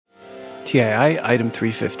TII Item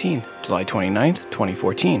 315, July 29th,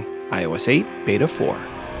 2014, iOS 8, Beta 4.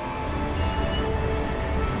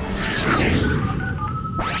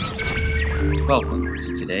 Welcome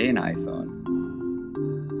to Today in iPhone.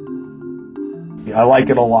 I like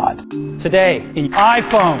it a lot. Today in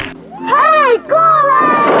iPhone. Hey, Google!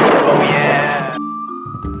 Oh, yeah.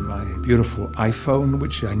 My beautiful iPhone,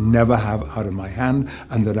 which I never have out of my hand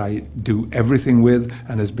and that I do everything with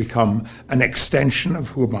and has become an extension of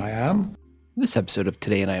who I am. This episode of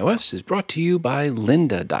Today in iOS is brought to you by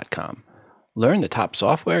lynda.com. Learn the top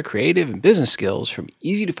software, creative, and business skills from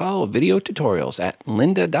easy-to-follow video tutorials at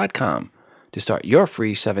lynda.com. To start your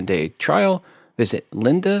free 7-day trial, visit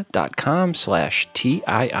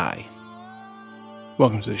lynda.com/TII.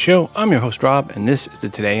 Welcome to the show. I'm your host, Rob, and this is the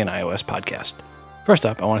Today in iOS podcast. First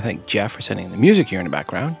up, I want to thank Jeff for sending the music here in the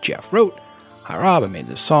background. Jeff wrote, "Hi, Rob. I made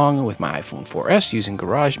this song with my iPhone 4S using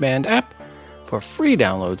GarageBand app. For free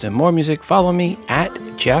downloads and more music, follow me at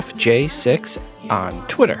JeffJ6 on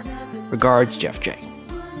Twitter. Regards, Jeff J."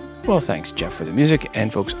 Well, thanks, Jeff, for the music,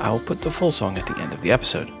 and folks, I'll put the full song at the end of the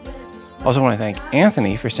episode. Also want to thank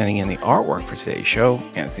Anthony for sending in the artwork for today's show.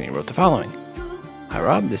 Anthony wrote the following. "Hi,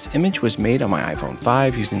 Rob. This image was made on my iPhone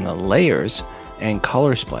 5 using the Layers and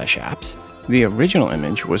Color Splash apps. The original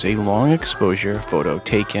image was a long exposure photo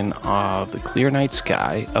taken of the clear night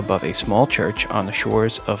sky above a small church on the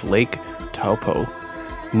shores of Lake Taupo,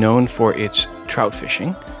 known for its trout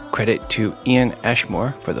fishing. Credit to Ian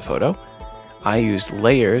Ashmore for the photo. I used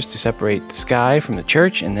layers to separate the sky from the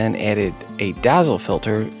church and then added a dazzle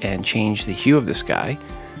filter and changed the hue of the sky.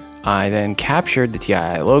 I then captured the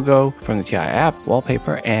TII logo from the TII app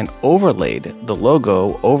wallpaper and overlaid the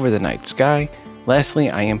logo over the night sky. Lastly,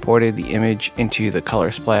 I imported the image into the Color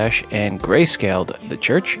Splash and grayscaled the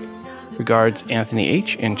church. Regards, Anthony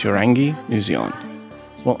H. in Turangi, New Zealand."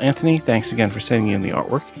 Well, Anthony, thanks again for sending in the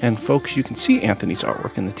artwork. And folks, you can see Anthony's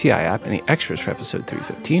artwork in the TI app in the extras for episode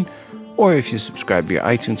 315, or if you subscribe via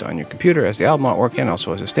iTunes on your computer as the album artwork and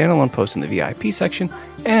also as a standalone post in the VIP section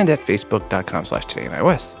and at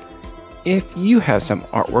facebook.com/todayinios. If you have some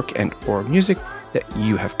artwork and or music that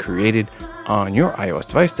you have created on your iOS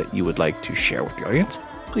device that you would like to share with the audience,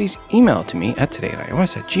 please email it to me at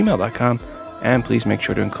todayinios@gmail.com. And please make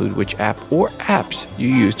sure to include which app or apps you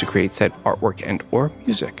use to create said artwork and or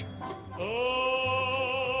music.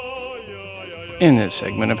 In this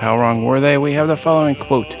segment of How Wrong Were They, we have the following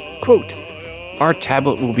quote, "Our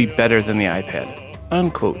tablet will be better than the iPad,"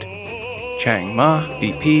 unquote. Chang Ma,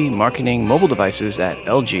 VP, Marketing Mobile Devices at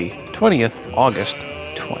LG, 20th August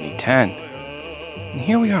 2010. And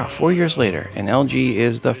here we are 4 years later, and LG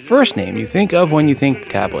is the first name you think of when you think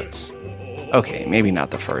tablets. Okay, maybe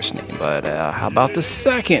not the first name, but how about the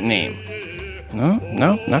second name? No,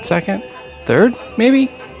 not second. Third,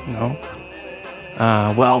 maybe? No.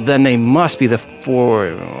 Well, then they must be the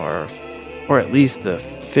fourth, or at least the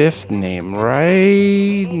fifth name,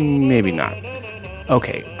 right? Maybe not.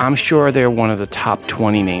 Okay, I'm sure they're one of the top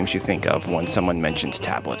 20 names you think of when someone mentions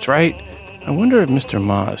tablets, right? I wonder if Mr.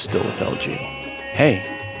 Ma is still with LG. Hey,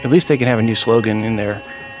 at least they can have a new slogan in their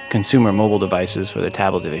consumer mobile devices for their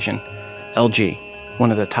tablet division. LG, one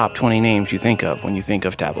of the top 20 names you think of when you think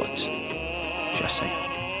of tablets. Just saying.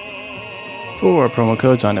 For promo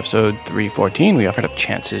codes on episode 314, we offered up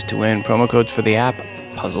chances to win promo codes for the app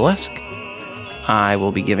Puzzlesque. I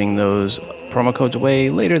will be giving those promo codes away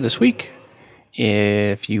later this week.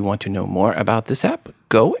 If you want to know more about this app,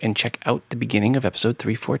 go and check out the beginning of episode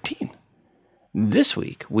 314. This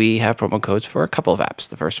week, we have promo codes for a couple of apps.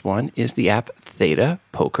 The first one is the app Theta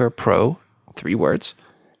Poker Pro, 3 words.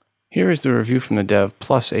 Here is the review from the dev,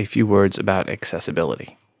 plus a few words about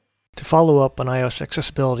accessibility. To follow up on iOS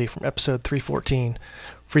accessibility from episode 314,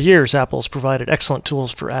 for years Apple's provided excellent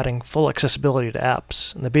tools for adding full accessibility to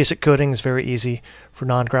apps, and the basic coding is very easy for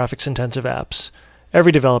non-graphics intensive apps.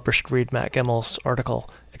 Every developer should read Matt Gemmel's article,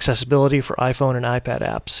 Accessibility for iPhone and iPad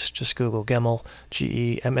Apps. Just Google Gemmell,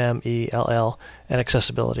 Gemmell, and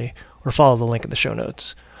accessibility, or follow the link in the show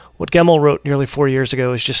notes. What Gemmell wrote nearly 4 years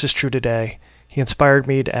ago is just as true today. He inspired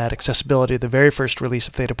me to add accessibility to the very first release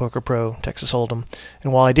of Theta Poker Pro, Texas Hold'em,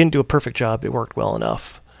 and while I didn't do a perfect job, it worked well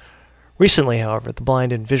enough. Recently, however, the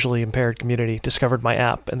blind and visually impaired community discovered my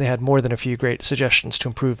app, and they had more than a few great suggestions to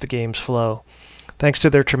improve the game's flow. Thanks to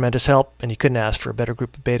their tremendous help, and you couldn't ask for a better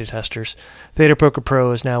group of beta testers, Theta Poker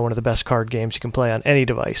Pro is now one of the best card games you can play on any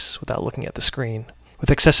device without looking at the screen. With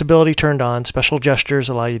accessibility turned on, special gestures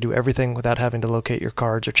allow you to do everything without having to locate your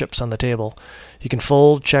cards or chips on the table. You can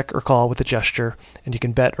fold, check, or call with a gesture, and you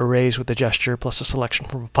can bet or raise with a gesture plus a selection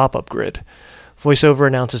from a pop-up grid. VoiceOver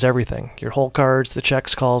announces everything, your whole cards, the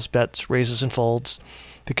checks, calls, bets, raises, and folds.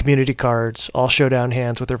 the community cards all show down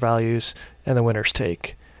hands with their values, and the winners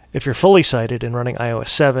take. If you're fully sighted and running iOS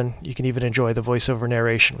 7, you can even enjoy the voiceover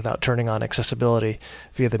narration without turning on accessibility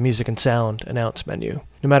via the Music and Sound Announce menu.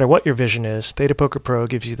 No matter what your vision is, Theta Poker Pro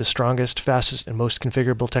gives you the strongest, fastest, and most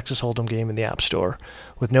configurable Texas Hold'em game in the App Store,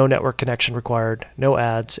 with no network connection required, no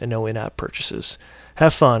ads, and no in-app purchases.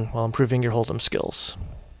 Have fun while improving your Hold'em skills.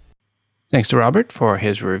 Thanks to Robert for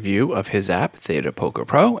his review of his app, Theta Poker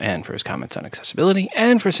Pro, and for his comments on accessibility,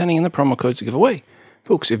 and for sending in the promo codes to give away.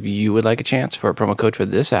 Folks, if you would like a chance for a promo code for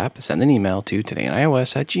this app, send an email to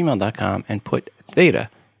todayios@gmail.com and put Theta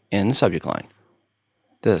in the subject line.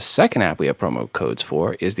 The second app we have promo codes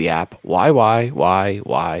for is the app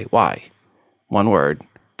YYYYY. One word,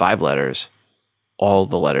 5 letters. All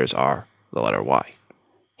the letters are the letter Y.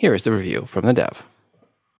 Here is the review from the dev.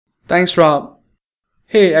 Thanks, Rob.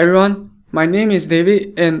 Hey everyone, my name is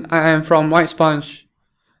David and I am from White Sponge.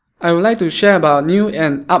 I would like to share about a new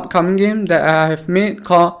and upcoming game that I have made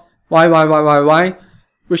called YYYYY,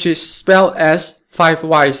 which is spelled as 5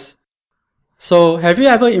 Ys. So have you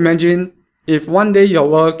ever imagined if one day your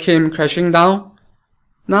world came crashing down?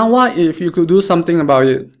 Now what if you could do something about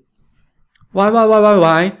it?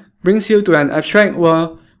 YYYYY brings you to an abstract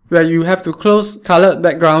world where you have to close colored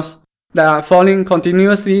backgrounds that are falling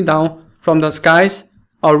continuously down from the skies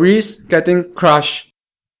or risk getting crushed.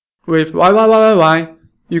 With YYYYY,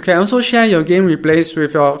 you can also share your game replays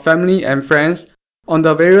with your family and friends on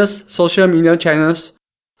the various social media channels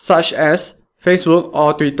such as Facebook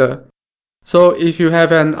or Twitter. So if you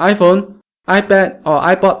have an iPhone, iPad or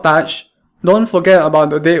iPod Touch, don't forget about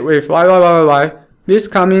the date with YYYY this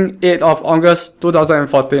coming 8th of August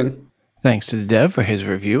 2014. Thanks to the dev for his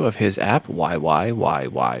review of his app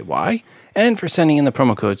YYYYY and for sending in the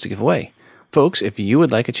promo codes to give away. Folks, if you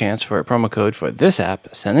would like a chance for a promo code for this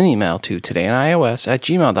app, send an email to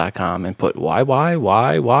todayios@gmail.com and put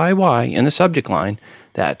YYYYY in the subject line.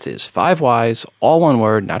 That is 5 Ys, all one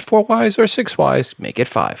word, not 4 Ys or 6 Ys, make it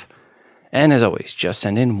 5. And as always, just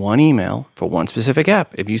send in one email for one specific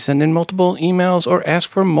app. If you send in multiple emails or ask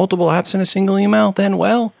for multiple apps in a single email, then,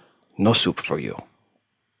 well, no soup for you.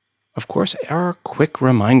 Of course, our quick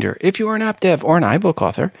reminder, if you are an app dev or an iBook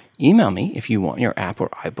author, email me if you want your app or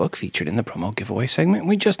iBook featured in the promo giveaway segment.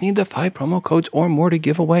 We just need the 5 promo codes or more to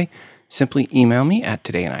give away. Simply email me at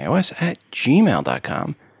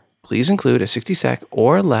todayios@gmail.com. Please include a 60-sec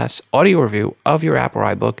or less audio review of your app or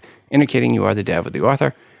iBook, indicating you are the dev or the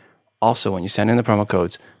author. Also, when you send in the promo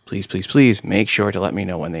codes, please make sure to let me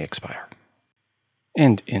know when they expire.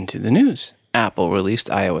 And into the news. Apple released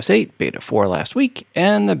iOS 8 Beta 4 last week,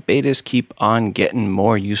 and the betas keep on getting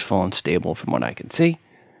more useful and stable from what I can see.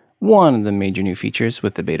 One of the major new features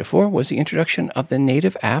with the Beta 4 was the introduction of the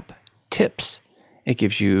native app Tips. It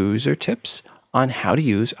gives user tips on how to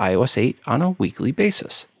use iOS 8 on a weekly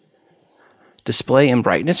basis. Display and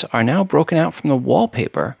brightness are now broken out from the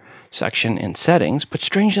wallpaper section in settings, but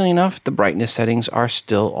strangely enough, the brightness settings are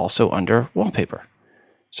still also under wallpaper.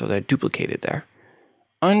 So they're duplicated there.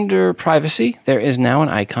 Under privacy, there is now an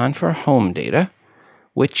icon for home data,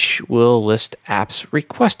 which will list apps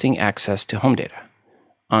requesting access to home data.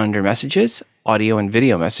 Under messages, audio and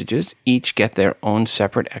video messages each get their own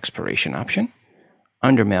separate expiration option.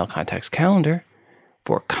 Under mail contacts calendar,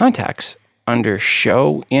 for contacts, under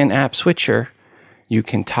show in-app switcher, you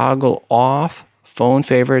can toggle off phone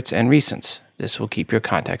favorites and recents. This will keep your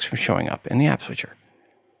contacts from showing up in the app switcher.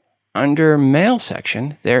 Under Mail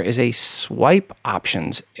section, there is a swipe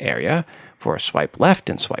options area for swipe left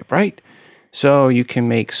and swipe right. So you can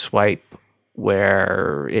make swipe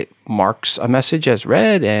where it marks a message as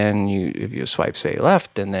read, and if you swipe, say,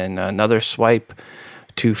 left, and then another swipe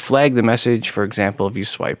to flag the message, for example, if you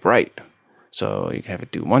swipe right. So you can have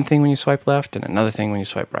it do one thing when you swipe left and another thing when you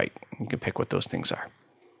swipe right. You can pick what those things are.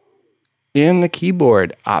 In the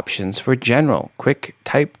keyboard, options for general, quick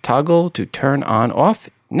type toggle to turn on off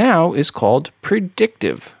now is called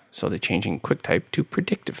predictive. So they're changing QuickType to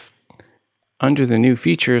predictive. Under the new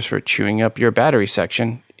features for chewing up your battery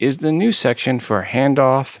section is the new section for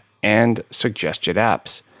handoff and suggested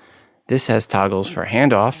apps. This has toggles for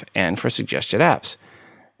handoff and for suggested apps.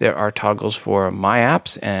 There are toggles for My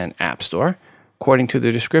Apps and App Store. According to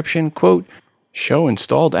the description, quote, show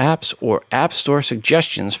installed apps or App Store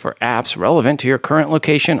suggestions for apps relevant to your current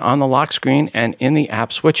location on the lock screen and in the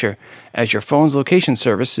app switcher, as your phone's location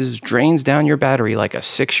services drains down your battery like a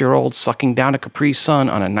 6-year-old sucking down a Capri Sun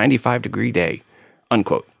on a 95-degree day,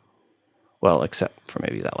 unquote. Well, except for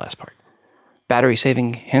maybe that last part. Battery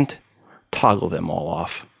saving hint, toggle them all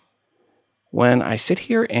off. When I sit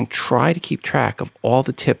here and try to keep track of all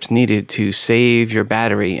the tips needed to save your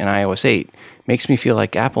battery in iOS 8, it makes me feel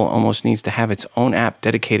like Apple almost needs to have its own app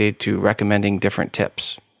dedicated to recommending different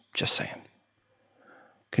tips. Just saying.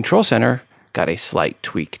 Control Center got a slight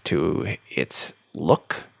tweak to its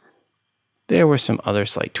look. There were some other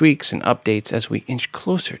slight tweaks and updates as we inch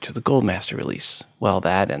closer to the Goldmaster release. Well,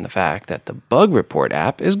 that and the fact that the Bug Report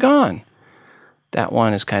app is gone. That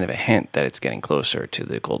one is kind of a hint that it's getting closer to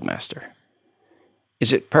the Goldmaster.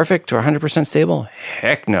 Is it perfect or 100% stable?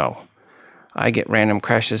 Heck no. I get random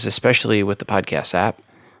crashes, especially with the podcast app,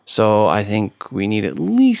 so I think we need at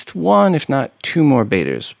least one, if not two more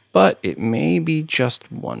betas, but it may be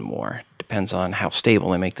just one more. Depends on how stable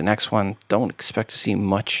they make the next one. Don't expect to see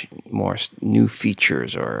much more new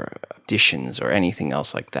features or additions or anything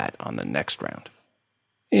else like that on the next round.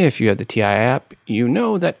 If you have the TI app, you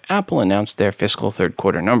know that Apple announced their fiscal third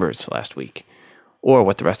quarter numbers last week, or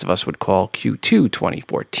what the rest of us would call Q2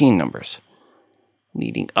 2014 numbers.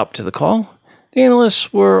 Leading up to the call, the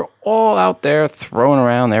analysts were all out there throwing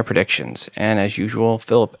around their predictions, and as usual,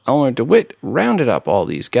 Philip Elmer DeWitt rounded up all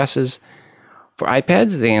these guesses. For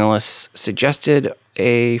iPads, the analysts suggested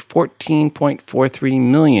a 14.43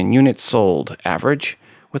 million units sold average,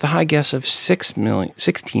 with a high guess of 16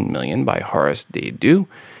 million by Horace Dedew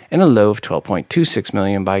and a low of 12.26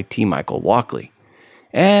 million by T. Michael Walkley.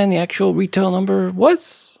 And the actual retail number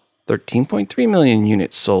was 13.3 million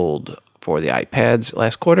units sold for the iPads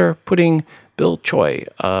last quarter, putting Bill Choi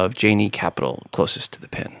of Janie Capital closest to the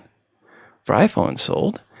pin. For iPhones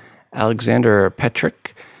sold, Alexander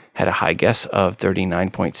Petrick had a high guess of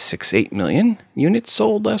 39.68 million units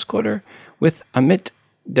sold last quarter, with Amit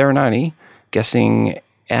Dharanani guessing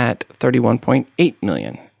at 31.8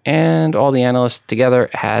 million. And all the analysts together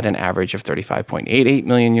had an average of 35.88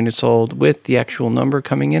 million units sold, with the actual number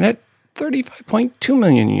coming in at 35.2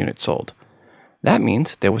 million units sold. That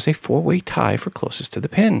means there was a four-way tie for closest to the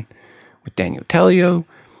pin, with Daniel Telio,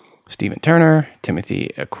 Stephen Turner,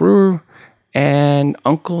 Timothy Akrur, and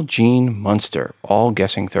Uncle Gene Munster, all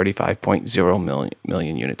guessing 35.0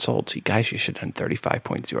 million units sold. So you guys, you should have done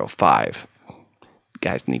 35.05. You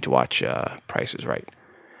guys need to watch Price is Right.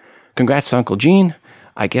 Congrats to Uncle Gene.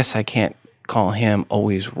 I guess I can't call him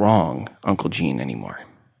always wrong Uncle Gene anymore.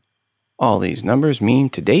 All these numbers mean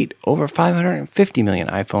to date over 550 million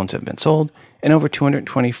iPhones have been sold and over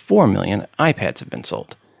 224 million iPads have been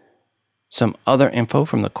sold. Some other info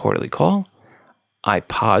from the quarterly call.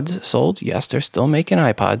 iPods sold. Yes, they're still making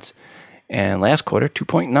iPods. And last quarter,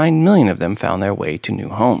 2.9 million of them found their way to new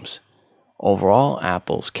homes. Overall,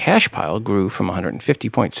 Apple's cash pile grew from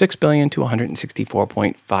 $150.6 billion to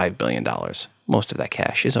 $164.5 billion. Most of that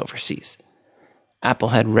cash is overseas. Apple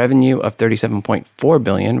had revenue of $37.4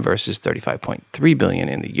 billion versus $35.3 billion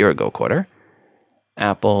in the year-ago quarter.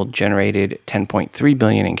 Apple generated $10.3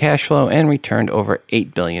 billion in cash flow and returned over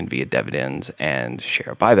 $8 billion via dividends and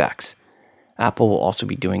share buybacks. Apple will also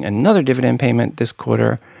be doing another dividend payment this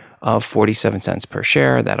quarter of 47 cents per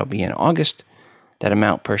share. That'll be in August. That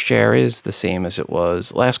amount per share is the same as it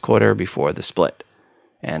was last quarter before the split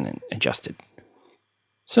and adjusted.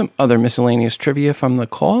 Some other miscellaneous trivia from the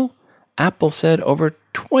call. Apple said over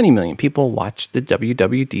 20 million people watched the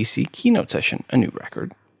WWDC keynote session, a new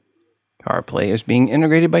record. CarPlay is being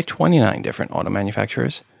integrated by 29 different auto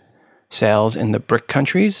manufacturers. Sales in the BRIC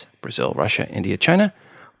countries, Brazil, Russia, India, China,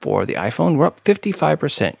 for the iPhone were up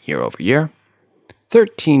 55% year over year.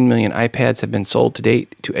 13 million iPads have been sold to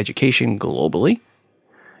date to education globally.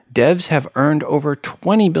 Devs have earned over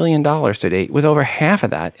 $20 billion to date, with over half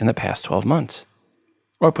of that in the past 12 months.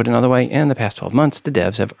 Or put another way, in the past 12 months, the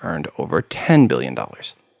devs have earned over $10 billion.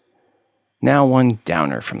 Now one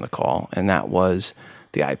downer from the call, and that was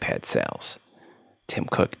the iPad sales. Tim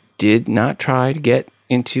Cook did not try to get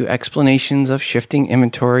into explanations of shifting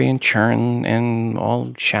inventory and churn and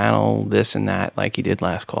all channel this and that like he did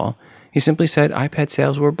last call. He simply said iPad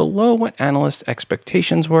sales were below what analysts'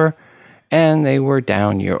 expectations were, and they were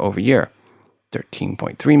down year over year.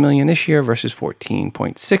 13.3 million this year versus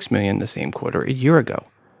 14.6 million the same quarter a year ago.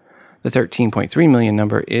 The 13.3 million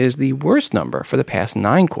number is the worst number for the past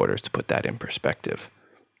 9 quarters, to put that in perspective.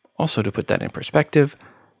 Also, to put that in perspective,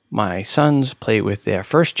 my sons play with their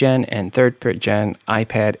first gen and third gen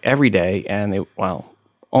iPad every day, and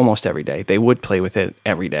almost every day. They would play with it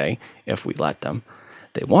every day if we let them.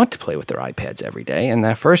 They want to play with their iPads every day, and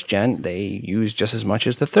that first gen, they use just as much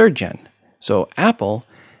as the third gen. So Apple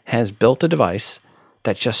has built a device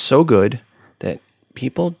that's just so good that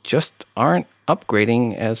people just aren't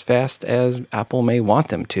upgrading as fast as Apple may want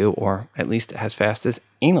them to, or at least as fast as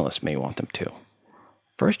analysts may want them to.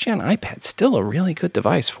 First gen iPad's still a really good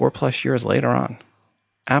device 4+ years later on.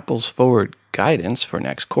 Apple's forward guidance for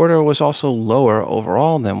next quarter was also lower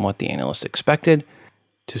overall than what the analysts expected.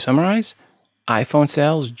 To summarize, iPhone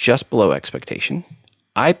sales just below expectation,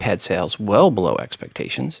 iPad sales well below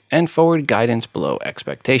expectations, and forward guidance below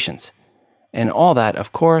expectations. And all that,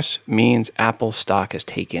 of course, means Apple stock has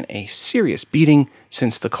taken a serious beating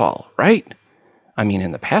since the call, right? I mean,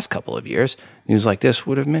 in the past couple of years, news like this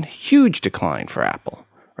would have meant huge decline for Apple,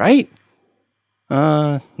 right?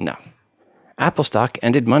 No. Apple stock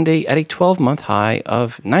ended Monday at a 12-month high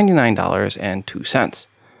of $99.02,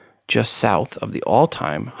 just south of the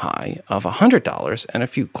all-time high of $100 and a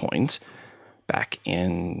few coins back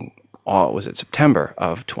in, September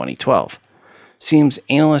of 2012. Seems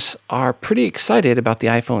analysts are pretty excited about the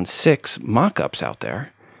iPhone 6 mock-ups out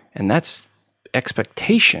there, and that's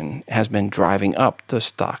expectation has been driving up the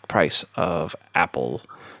stock price of Apple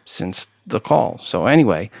since the call. So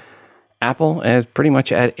anyway, Apple is pretty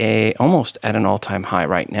much almost at an all-time high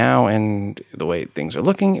right now, and the way things are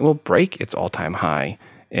looking, it will break its all-time high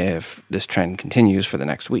if this trend continues for the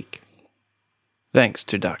next week. Thanks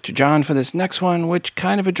to Dr. John for this next one, which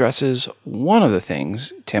kind of addresses one of the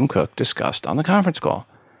things Tim Cook discussed on the conference call,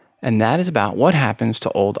 and that is about what happens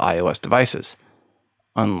to old iOS devices.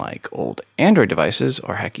 Unlike old Android devices,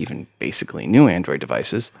 or heck, even basically new Android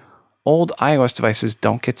devices, old iOS devices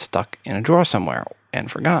don't get stuck in a drawer somewhere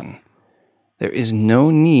and forgotten. There is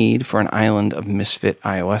no need for an island of misfit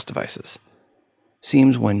iOS devices.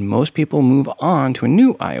 Seems when most people move on to a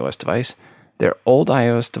new iOS device, their old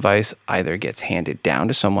iOS device either gets handed down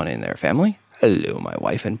to someone in their family, hello my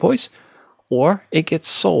wife and boys, or it gets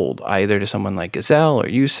sold either to someone like Gazelle or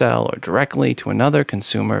Usell or directly to another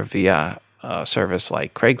consumer via a service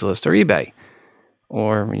like Craigslist or eBay,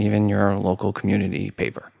 or even your local community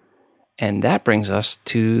paper. And that brings us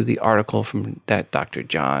to the article that Dr.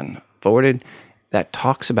 John forwarded that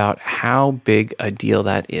talks about how big a deal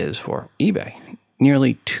that is for eBay.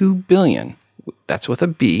 Nearly $2 billion, that's with a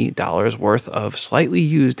B, dollars worth of slightly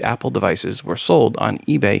used Apple devices were sold on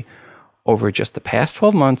eBay over just the past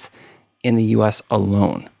 12 months in the US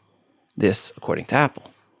alone. This, according to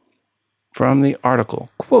Apple. From the article,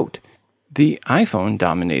 quote, the iPhone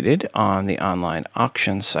dominated on the online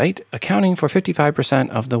auction site, accounting for 55%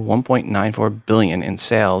 of the $1.94 billion in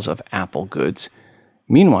sales of Apple goods.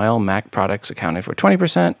 Meanwhile, Mac products accounted for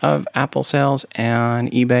 20% of Apple sales on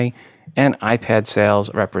eBay, and iPad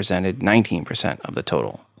sales represented 19% of the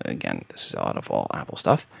total. Again, this is out of all Apple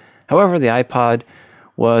stuff. However, the iPod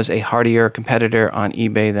was a hardier competitor on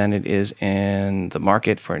eBay than it is in the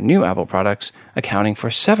market for new Apple products, accounting for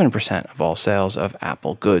 7% of all sales of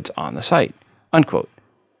Apple goods on the site, unquote.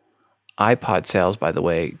 iPod sales, by the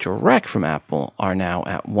way, direct from Apple, are now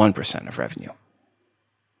at 1% of revenue.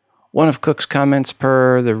 One of Cook's comments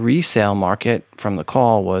per the resale market from the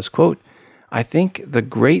call was, quote, I think the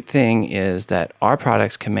great thing is that our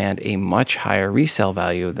products command a much higher resale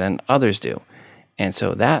value than others do. And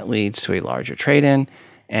so that leads to a larger trade-in.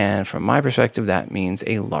 And from my perspective, that means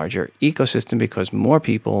a larger ecosystem because more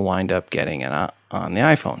people wind up getting it on the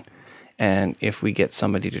iPhone. And if we get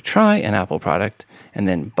somebody to try an Apple product and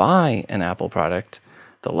then buy an Apple product,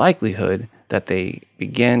 the likelihood that they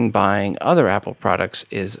begin buying other Apple products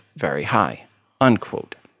is very high,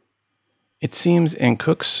 unquote. It seems in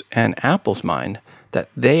Cook's and Apple's mind that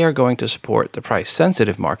they are going to support the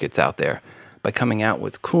price-sensitive markets out there by coming out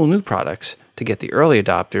with cool new products to get the early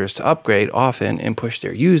adopters to upgrade often and push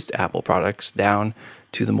their used Apple products down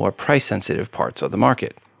to the more price-sensitive parts of the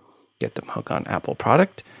market. Get them hooked on Apple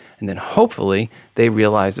product, and then hopefully they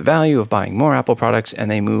realize the value of buying more Apple products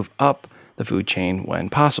and they move up the food chain when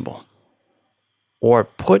possible. Or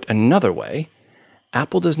put another way,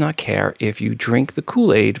 Apple does not care if you drink the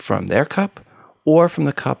Kool-Aid from their cup or from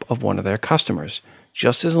the cup of one of their customers.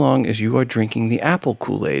 Just as long as you are drinking the Apple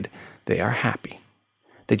Kool-Aid, they are happy.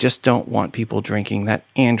 They just don't want people drinking that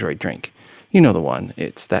Android drink. You know the one.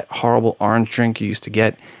 It's that horrible orange drink you used to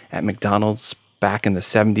get at McDonald's back in the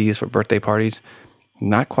 70s for birthday parties.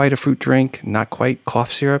 Not quite a fruit drink, not quite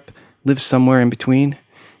cough syrup, lives somewhere in between.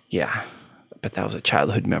 Yeah, but that was a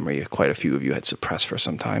childhood memory quite a few of you had suppressed for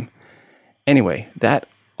some time. Anyway, that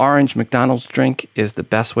orange McDonald's drink is the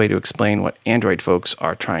best way to explain what Android folks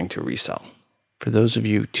are trying to resell. For those of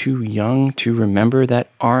you too young to remember that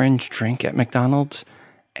orange drink at McDonald's,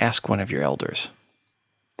 ask one of your elders.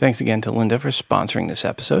 Thanks again to Lynda for sponsoring this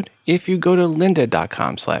episode. If you go to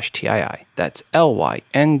lynda.com/TII, that's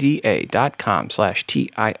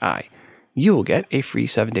LYNDA.com/TII, you will get a free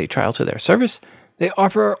 7-day trial to their service. They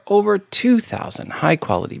offer over 2,000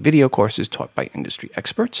 high-quality video courses taught by industry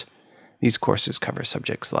experts. These courses cover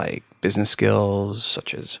subjects like business skills,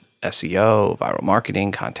 such as SEO, viral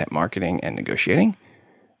marketing, content marketing, and negotiating.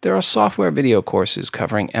 there are software video courses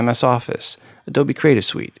covering MS Office, Adobe Creative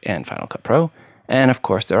Suite, and Final Cut Pro. And of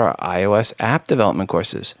course, there are iOS app development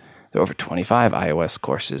courses. There are over 25 iOS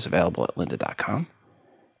courses available at lynda.com.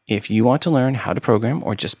 If you want to learn how to program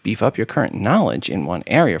or just beef up your current knowledge in one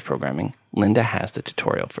area of programming, Lynda has the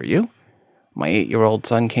tutorial for you. My 8-year-old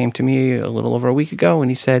son came to me a little over a week ago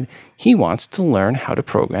and he said he wants to learn how to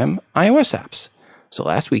program iOS apps. So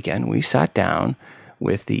last weekend, we sat down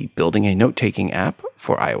with the Building a Note-Taking app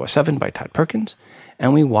for iOS 7 by Todd Perkins,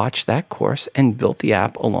 and we watched that course and built the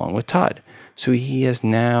app along with Todd. So he has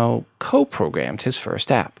now co-programmed his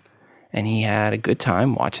first app, and he had a good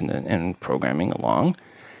time watching and programming along,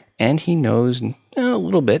 and he knows a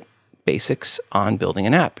little bit basics on building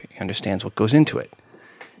an app. He understands what goes into it.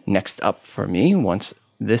 Next up for me, once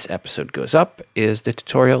this episode goes up, is the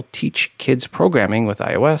tutorial Teach Kids Programming with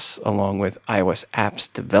iOS, along with iOS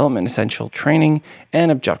Apps Development Essential Training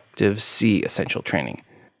and Objective-C Essential Training.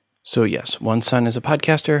 So yes, one son is a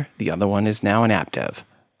podcaster, the other one is now an app dev.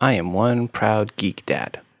 I am one proud geek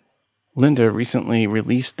dad. Lynda recently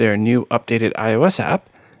released their new updated iOS app.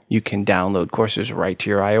 You can download courses right to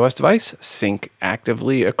your iOS device, sync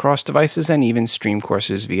actively across devices, and even stream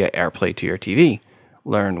courses via AirPlay to your TV.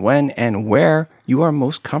 Learn when and where you are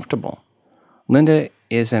most comfortable. Lynda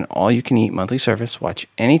is an all-you-can-eat monthly service. Watch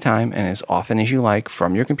anytime and as often as you like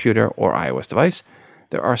from your computer or iOS device.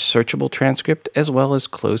 There are searchable transcript as well as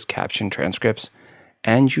closed caption transcripts.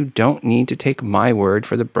 And you don't need to take my word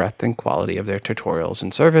for the breadth and quality of their tutorials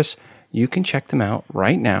and service. You can check them out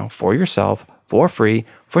right now for yourself for free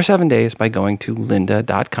for 7 days by going to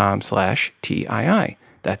lynda.com/TII.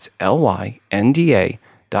 That's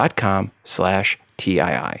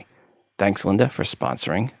LYNDA.com/TII. Thanks, Lynda, for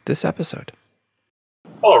sponsoring this episode.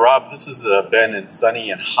 Hello, Rob. This is Ben in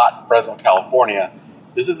sunny and hot Fresno, California.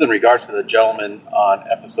 This is in regards to the gentleman on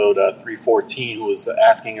episode 314 who was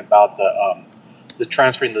asking about the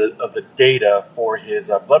transferring of the data for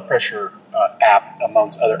his blood pressure app,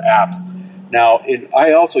 amongst other apps. Now,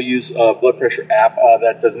 I also use a blood pressure app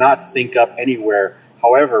that does not sync up anywhere.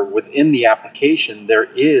 However, within the application, there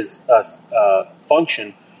is a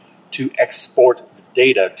function to export the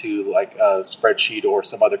data to like a spreadsheet or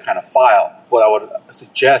some other kind of file. What I would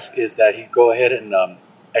suggest is that he go ahead and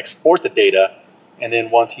export the data, and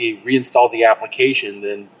then once he reinstalls the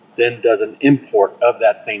application, then does an import of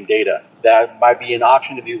that same data. That might be an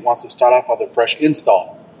option if he wants to start off with a fresh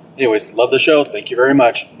install. Anyways, love the show. Thank you very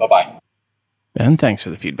much. Bye-bye. Ben, thanks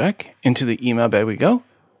for the feedback. Into the email bed we go.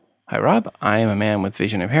 Hi, Rob. I am a man with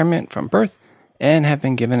vision impairment from birth and have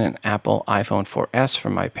been given an Apple iPhone 4S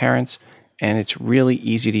from my parents, and it's really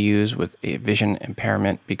easy to use with a vision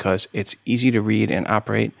impairment because it's easy to read and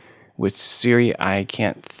operate. With Siri, I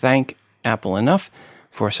can't thank Apple enough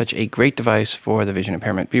for such a great device for the vision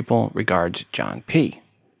impairment people. Regards, John P.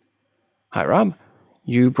 Hi, Rob.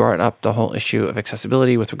 You brought up the whole issue of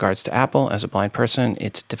accessibility with regards to Apple. As a blind person,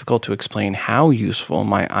 it's difficult to explain how useful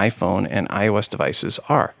my iPhone and iOS devices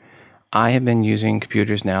are. I have been using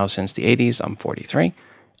computers now since the 80s. I'm 43.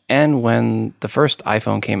 And when the first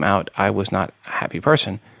iPhone came out, I was not a happy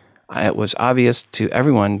person. It was obvious to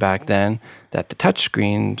everyone back then that the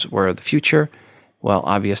touchscreens were the future. Well,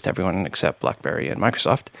 obvious to everyone except BlackBerry and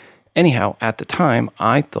Microsoft. Anyhow, at the time,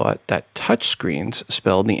 I thought that touchscreens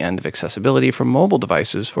spelled the end of accessibility for mobile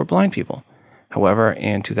devices for blind people. However,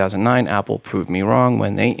 in 2009, Apple proved me wrong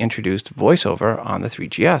when they introduced VoiceOver on the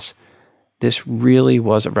 3GS. This really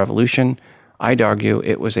was a revolution. I'd argue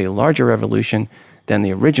it was a larger revolution than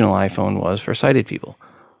the original iPhone was for sighted people.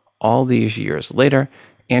 All these years later,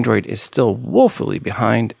 Android is still woefully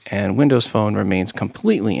behind, and Windows Phone remains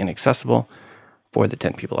completely inaccessible for the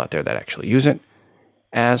 10 people out there that actually use it.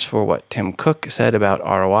 As for what Tim Cook said about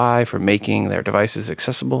ROI for making their devices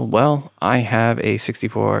accessible, well, I have a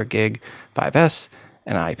 64 gig 5S,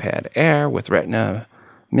 an iPad Air with Retina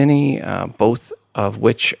Mini, both of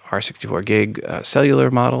which are 64 gig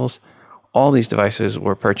cellular models. All these devices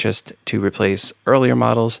were purchased to replace earlier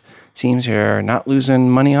models. Seems you're not losing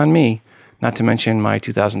money on me, not to mention my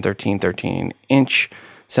 2013 13-inch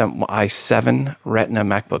i7 Retina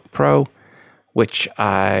MacBook Pro, which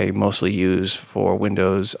I mostly use for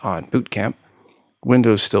Windows on Boot Camp.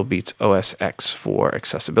 Windows still beats OS X for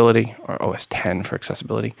accessibility, or OS X for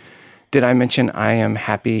accessibility. Did I mention I am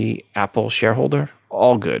happy Apple shareholder?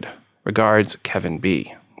 All good. Regards, Kevin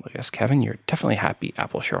B. Well, yes, Kevin, you're definitely happy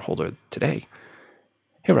Apple shareholder today.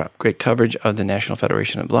 Hey, Rob, great coverage of the National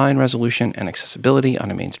Federation of Blind Resolution and Accessibility on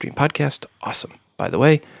a mainstream podcast. Awesome. By the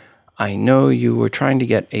way, I know you were trying to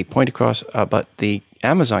get a point across, but the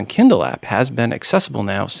Amazon Kindle app has been accessible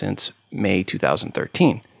now since May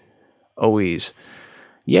 2013. Always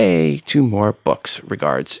Yay to more books.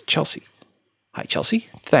 Regards, Chelsea. Hi, Chelsea.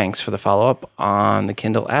 Thanks for the follow-up on the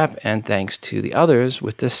Kindle app, and thanks to the others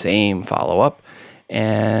with the same follow-up.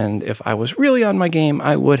 And if I was really on my game,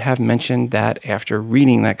 I would have mentioned that after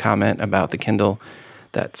reading that comment about the Kindle,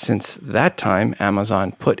 that since that time,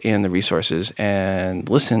 Amazon put in the resources and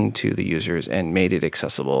listened to the users and made it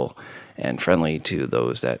accessible and friendly to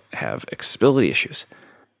those that have accessibility issues.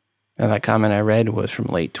 Now, that comment I read was from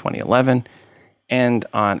late 2011, and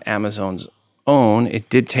on Amazon's own, it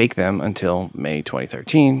did take them until May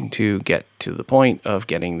 2013 to get to the point of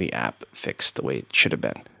getting the app fixed the way it should have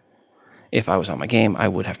been. If I was on my game, I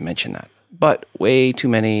would have mentioned that. But way too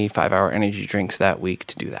many 5-hour energy drinks that week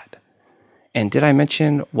to do that. And did I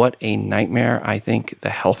mention what a nightmare I think the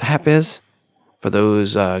health app is? For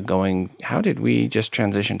those going, how did we just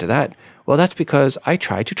transition to that? Well, that's because I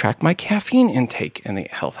tried to track my caffeine intake in the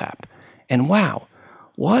health app. And wow,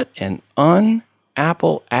 what an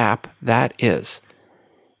un-Apple app that is.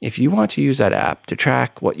 If you want to use that app to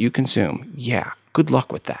track what you consume, yeah, good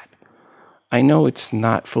luck with that. I know it's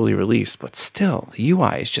not fully released, but still, the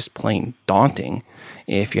UI is just plain daunting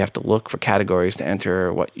if you have to look for categories to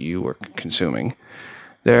enter what you were consuming.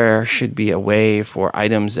 There should be a way for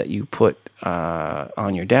items that you put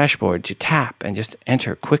on your dashboard to tap and just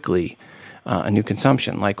enter quickly a new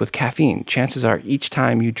consumption. Like with caffeine, chances are each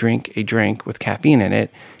time you drink a drink with caffeine in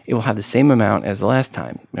it, it will have the same amount as the last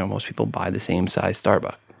time. Most people buy the same size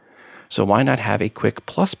Starbucks. So why not have a quick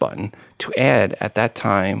plus button to add at that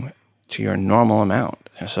time to your normal amount?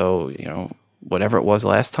 So, whatever it was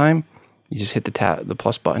last time, you just hit the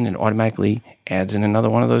plus button and automatically adds in another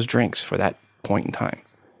one of those drinks for that point in time.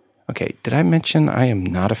 Okay, did I mention I am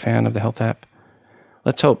not a fan of the health app?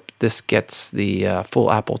 Let's hope this gets the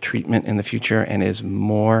full Apple treatment in the future and is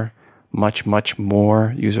much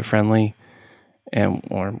more user-friendly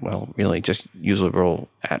or really just usable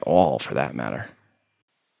at all for that matter.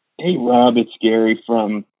 Hey, Rob, it's Gary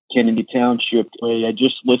from Kennedy Township. I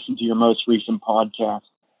just listened to your most recent podcast.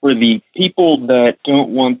 For the people that don't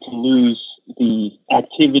want to lose the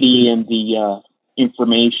activity and the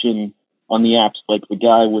information on the apps, like the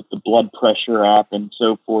guy with the blood pressure app and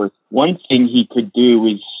so forth, one thing he could do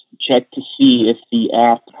is check to see if the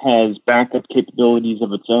app has backup capabilities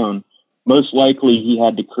of its own. Most likely he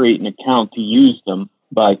had to create an account to use them,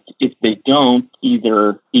 but if they don't,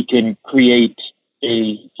 either he can create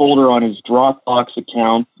a folder on his Dropbox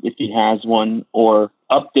account if he has one, or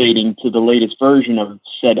updating to the latest version of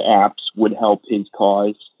said apps would help his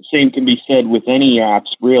cause. The same can be said with any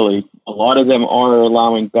apps, really. A lot of them are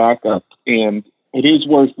allowing backup, and it is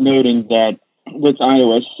worth noting that with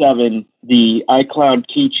iOS 7, the iCloud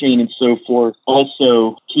keychain and so forth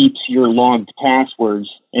also keeps your logged passwords.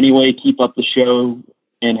 Anyway, keep up the show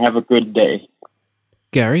and have a good day.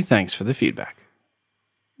 Gary, thanks for the feedback.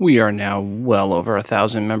 We are now well over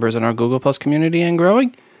 1,000 members in our Google Plus community and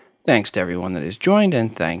growing. Thanks to everyone that has joined,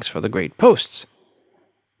 and thanks for the great posts.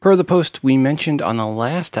 Per the post we mentioned on the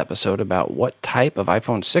last episode about what type of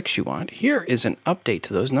iPhone 6 you want, here is an update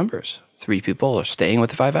to those numbers. 3 people are staying with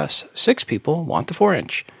the 5S, 6 people want the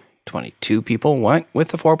 4-inch, 22 people went with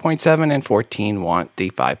the 4.7, and 14 want the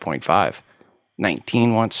 5.5.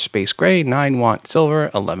 19 want space gray, 9 want silver,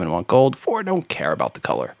 11 want gold, 4 don't care about the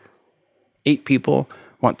color. 8 people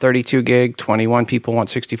want 32 gig, 21 people want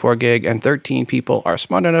 64 gig, and 13 people are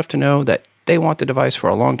smart enough to know that they want the device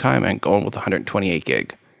for a long time and going with 128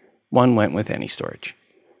 gig. 1 went with any storage.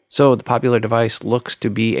 So the popular device looks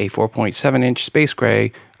to be a 4.7-inch space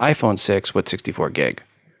gray iPhone 6 with 64 gig.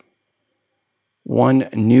 One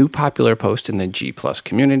new popular post in the G Plus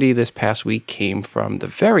community this past week came from the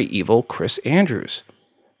very evil Chris Andrews,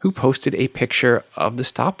 who posted a picture of the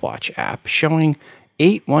stopwatch app showing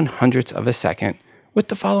 8/100ths of a second with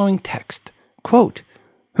the following text, quote,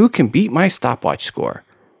 "Who can beat my stopwatch score?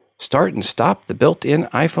 Start and stop the built-in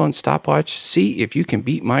iPhone stopwatch. See if you can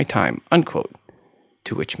beat my time," unquote.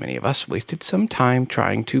 To which many of us wasted some time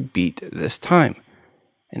trying to beat this time.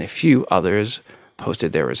 And a few others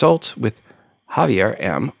posted their results, with Javier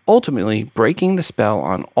M. ultimately breaking the spell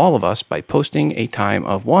on all of us by posting a time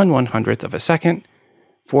of 1/100th of a second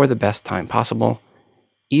for the best time possible.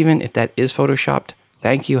 Even if that is photoshopped,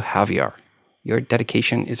 thank you, Javier. Your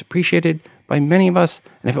dedication is appreciated by many of us,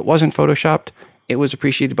 and if it wasn't photoshopped, it was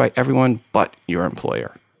appreciated by everyone but your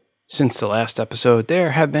employer. Since the last episode,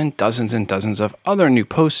 there have been dozens and dozens of other new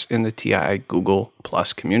posts in the TI Google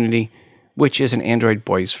Plus community, which is an Android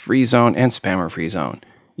boys free zone and spammer free zone.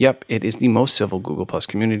 Yep, it is the most civil Google Plus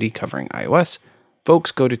community covering iOS.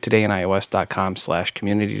 Folks, go to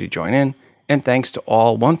todayinios.com/community to join in, and thanks to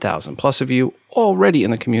all 1,000 plus of you already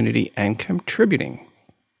in the community and contributing.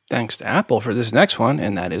 thanks to Apple for this next one,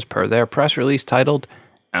 and that is per their press release titled,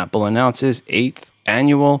 Apple announces 8th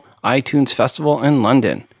Annual iTunes Festival in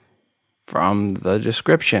London. From the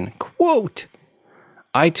description, quote,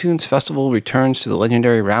 iTunes Festival returns to the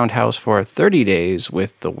legendary Roundhouse for 30 days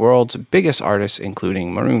with the world's biggest artists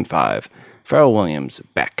including Maroon 5, Pharrell Williams,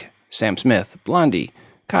 Beck, Sam Smith, Blondie,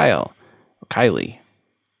 Kylie,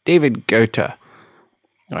 David Guetta,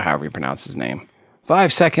 or however you pronounce his name,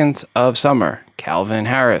 5 Seconds of Summer, Calvin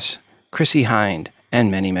Harris, Chrissy Hind, and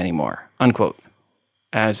many, many more, unquote.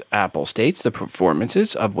 As Apple states, the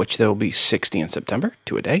performances, of which there will be 60 in September,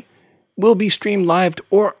 2 a day, will be streamed live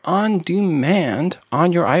or on demand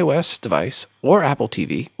on your iOS device or Apple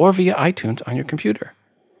TV or via iTunes on your computer.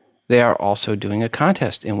 They are also doing a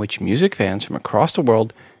contest in which music fans from across the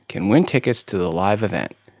world can win tickets to the live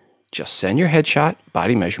event. Just send your headshot,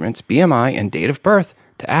 body measurements, BMI, and date of birth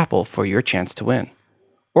to Apple for your chance to win.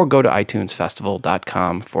 Or go to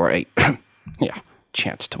iTunesFestival.com for a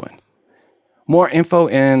chance to win. More info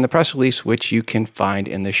in the press release, which you can find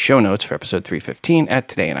in the show notes for episode 315 at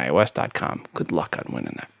todayinios.com. Good luck on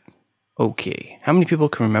winning that. Okay, how many people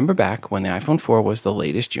can remember back when the iPhone 4 was the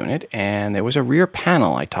latest unit and there was a rear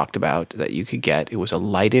panel I talked about that you could get? It was a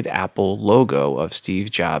lighted Apple logo of Steve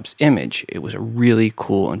Jobs' image. It was a really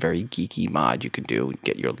cool and very geeky mod you could do,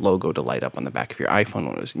 get your logo to light up on the back of your iPhone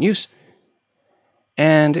when it was in use.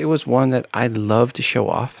 And it was one that I loved to show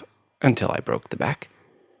off until I broke the back.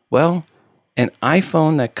 Well, an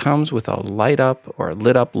iPhone that comes with a light up or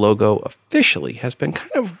lit up logo officially has been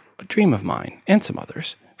kind of a dream of mine and some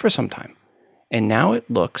others for some time. And now it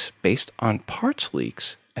looks, based on parts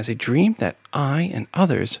leaks, as a dream that I and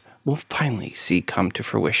others will finally see come to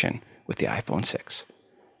fruition with the iPhone 6.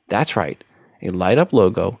 That's right, a light up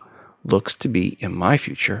logo looks to be in my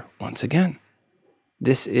future once again.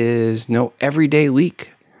 This is no everyday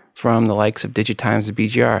leak from the likes of Digitimes and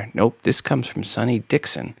BGR. Nope, this comes from Sonny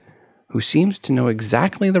Dixon, who seems to know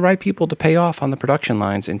exactly the right people to pay off on the production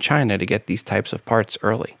lines in China to get these types of parts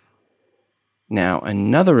early. Now,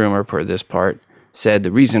 another rumor per this part said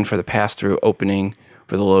the reason for the pass-through opening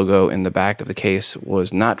for the logo in the back of the case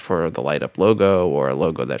was not for the light-up logo or a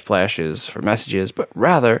logo that flashes for messages, but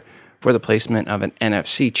rather for the placement of an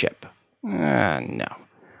NFC chip. No.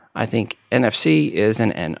 I think NFC is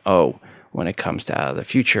an NO when it comes to the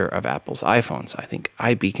future of Apple's iPhones. I think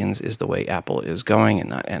iBeacons is the way Apple is going and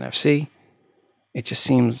not NFC. It just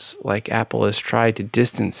seems like Apple has tried to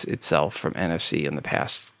distance itself from NFC in the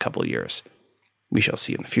past couple of years. We shall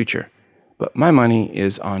see in the future. But my money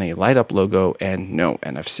is on a light-up logo and no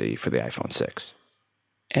NFC for the iPhone 6.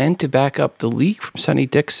 And to back up the leak from Sonny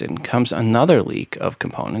Dixon comes another leak of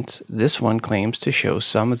components. This one claims to show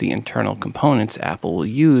some of the internal components Apple will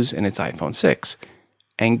use in its iPhone 6.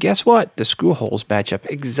 And guess what? The screw holes match up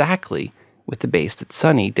exactly with the base that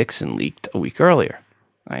Sonny Dixon leaked a week earlier.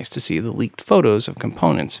 Nice to see the leaked photos of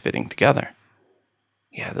components fitting together.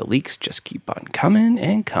 Yeah, the leaks just keep on coming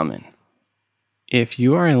and coming. If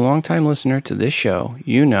you are a longtime listener to this show,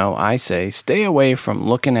 you know I say stay away from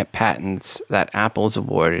looking at patents that Apple has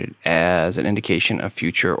awarded as an indication of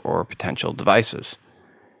future or potential devices.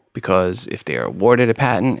 Because if they are awarded a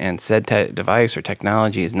patent and said device or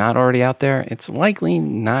technology is not already out there, it's likely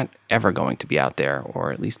not ever going to be out there,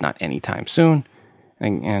 or at least not anytime soon.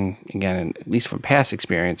 And again, at least from past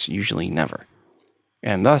experience, usually never.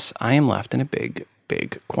 And thus, I am left in a big,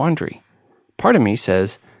 big quandary. Part of me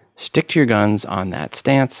says, stick to your guns on that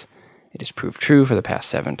stance. It has proved true for the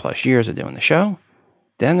past 7+ years of doing the show.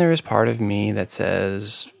 Then there is part of me that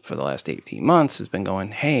says, for the last 18 months, has been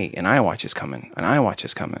going, hey, an iWatch is coming, an iWatch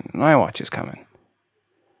is coming, an iWatch is coming.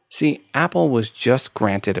 See, Apple was just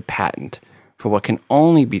granted a patent for what can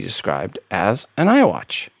only be described as an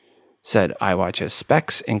iWatch. Said iWatch's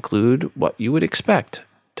specs include what you would expect: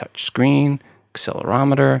 touch screen,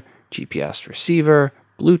 accelerometer, GPS receiver,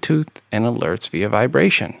 Bluetooth, and alerts via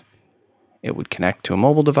vibration. It would connect to a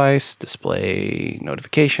mobile device, display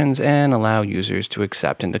notifications, and allow users to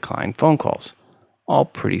accept and decline phone calls. All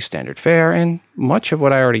pretty standard fare and much of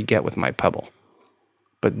what I already get with my Pebble.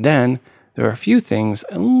 But then there are a few things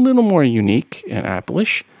a little more unique and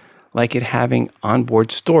Apple-ish, like it having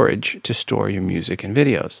onboard storage to store your music and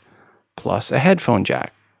videos, plus a headphone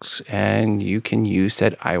jack, and you can use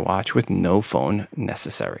said iWatch with no phone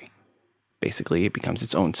necessary. Basically, it becomes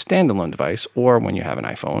its own standalone device, or when you have an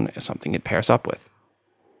iPhone, something it pairs up with.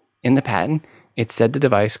 In the patent, it said the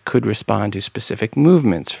device could respond to specific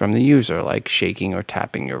movements from the user, like shaking or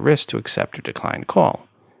tapping your wrist to accept or decline a call.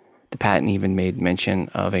 The patent even made mention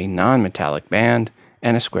of a non-metallic band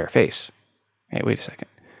and a square face. Hey, wait a second.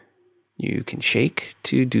 You can shake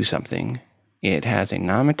to do something. It has a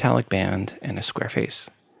non-metallic band and a square face.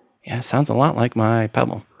 Yeah, sounds a lot like my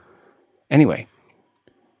Pebble. Anyway,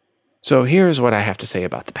 so here's what I have to say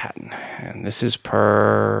about the patent. And this is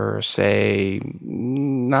per se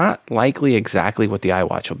not likely exactly what the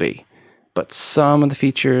iWatch will be. But some of the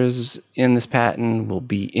features in this patent will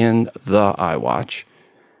be in the iWatch.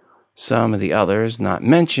 Some of the others not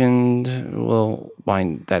mentioned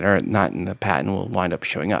that are not in the patent will wind up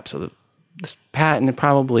showing up. So this patent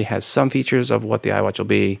probably has some features of what the iWatch will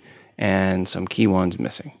be and some key ones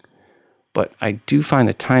missing. But I do find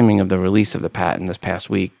the timing of the release of the patent this past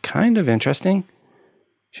week kind of interesting.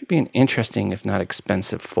 Should be an interesting, if not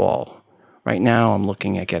expensive, fall. Right now, I'm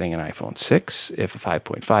looking at getting an iPhone 6 if a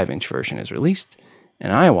 5.5-inch version is released, an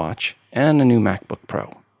iWatch, and a new MacBook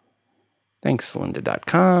Pro. Thanks,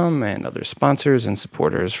 Lynda.com and other sponsors and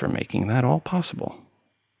supporters for making that all possible.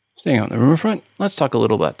 Staying on the rumor front, let's talk a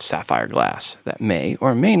little about sapphire glass that may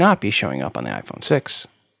or may not be showing up on the iPhone 6.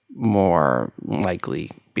 More likely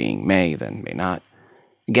being may than may not.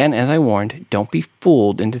 Again, as I warned, don't be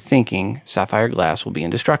fooled into thinking sapphire glass will be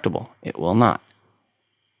indestructible. It will not.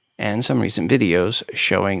 And some recent videos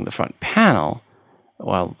showing the front panel,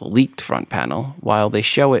 the leaked front panel, while they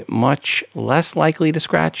show it much less likely to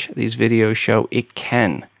scratch, these videos show it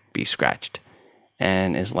can be scratched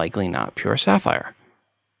and is likely not pure sapphire.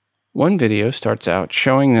 One video starts out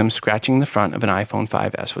showing them scratching the front of an iPhone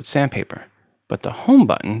 5S with sandpaper, but the home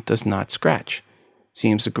button does not scratch.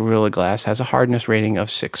 Seems the Gorilla Glass has a hardness rating of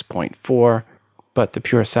 6.4, but the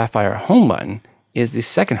pure sapphire home button is the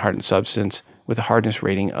second hardened substance with a hardness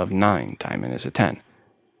rating of 9. Diamond is a 10.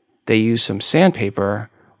 They use some sandpaper,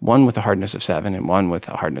 one with a hardness of 7 and one with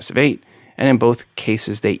a hardness of 8, and in both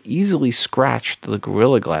cases they easily scratched the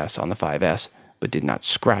Gorilla Glass on the 5S, but did not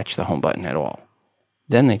scratch the home button at all.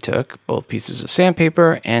 Then they took both pieces of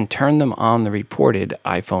sandpaper and turned them on the reported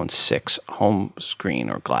iPhone 6 home screen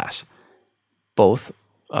or glass. Both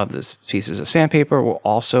of the pieces of sandpaper were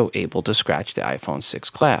also able to scratch the iPhone 6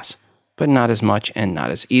 glass, but not as much and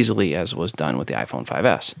not as easily as was done with the iPhone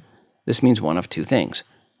 5S. This means one of two things.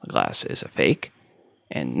 The glass is a fake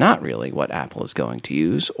and not really what Apple is going to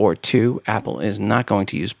use, or two, Apple is not going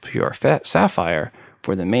to use pure sapphire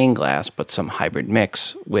for the main glass, but some hybrid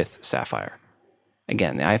mix with sapphire.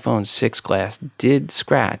 Again, the iPhone 6 glass did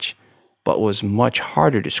scratch, but was much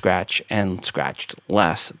harder to scratch and scratched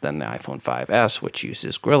less than the iPhone 5S, which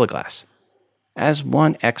uses Gorilla Glass. As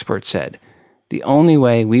one expert said, the only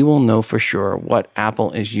way we will know for sure what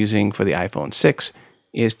Apple is using for the iPhone 6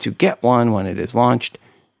 is to get one when it is launched,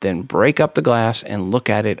 then break up the glass and look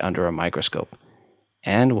at it under a microscope.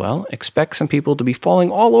 And, expect some people to be falling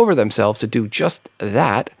all over themselves to do just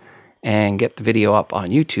that and get the video up on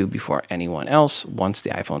YouTube before anyone else once the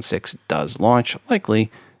iPhone 6 does launch,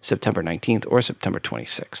 likely September 19th or September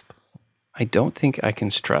 26th. I don't think I can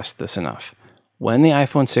stress this enough. When the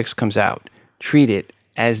iPhone 6 comes out, treat it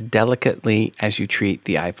as delicately as you treat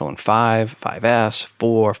the iPhone 5, 5S,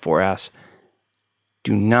 4, 4S.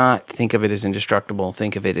 Do not think of it as indestructible.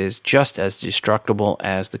 Think of it as just as destructible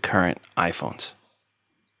as the current iPhones.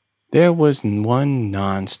 There was one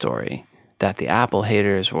non-story that the Apple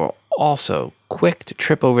haters were also quick to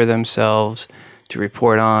trip over themselves to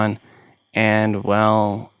report on and,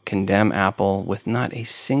 condemn Apple with not a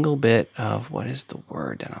single bit of, what is the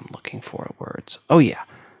word that I'm looking for at words? Oh yeah,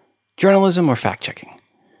 journalism or fact-checking.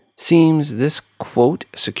 Seems this, quote,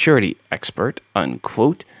 security expert,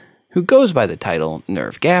 unquote, who goes by the title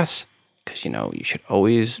nerve gas, because, you should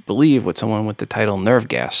always believe what someone with the title nerve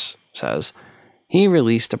gas says, he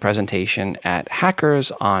released a presentation at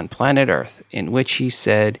Hackers on Planet Earth in which he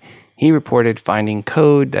said he reported finding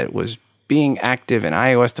code that was being active in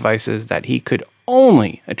iOS devices that he could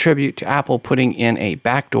only attribute to Apple putting in a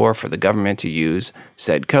backdoor for the government to use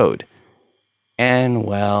said code. And,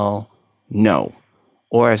 no.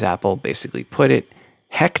 Or as Apple basically put it,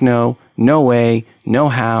 heck no, no way, no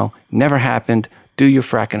how, never happened, do your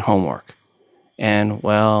fracking homework. And,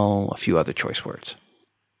 a few other choice words.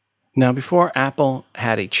 Now, before Apple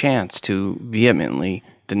had a chance to vehemently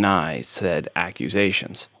deny said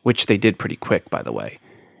accusations, which they did pretty quick, by the way,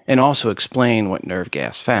 and also explain what nerve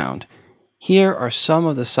gas found, here are some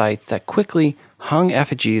of the sites that quickly hung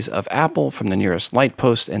effigies of Apple from the nearest light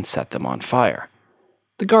post and set them on fire.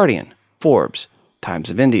 The Guardian, Forbes, Times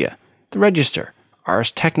of India, The Register,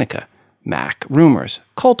 Ars Technica, Mac Rumors,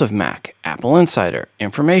 Cult of Mac, Apple Insider,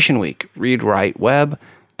 Information Week, Read Write Web,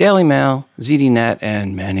 Daily Mail, ZDNet,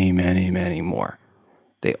 and many, many, many more.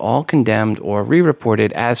 They all condemned or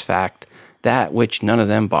re-reported as fact that which none of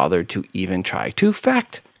them bothered to even try to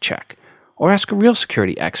fact-check or ask a real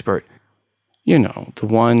security expert. The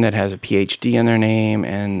one that has a PhD in their name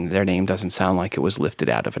and their name doesn't sound like it was lifted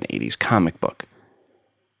out of an 80s comic book.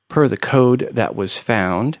 Per the code that was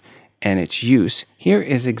found and its use, here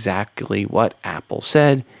is exactly what Apple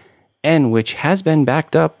said, and which has been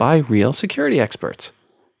backed up by real security experts.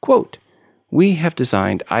 Quote, "We have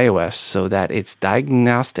designed iOS so that its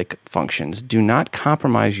diagnostic functions do not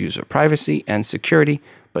compromise user privacy and security,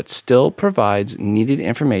 but still provides needed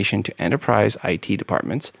information to enterprise IT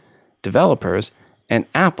departments, developers, and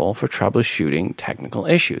Apple for troubleshooting technical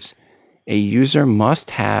issues. A user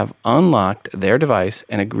must have unlocked their device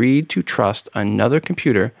and agreed to trust another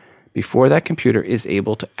computer before that computer is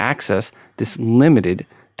able to access this limited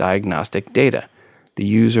diagnostic data. The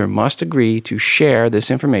user must agree to share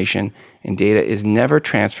this information, and data is never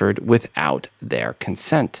transferred without their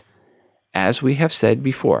consent. As we have said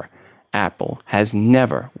before, Apple has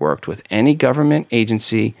never worked with any government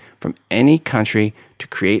agency from any country to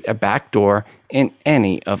create a backdoor in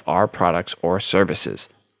any of our products or services."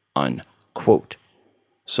 Unquote.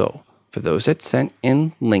 So, for those that sent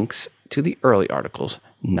in links to the early articles,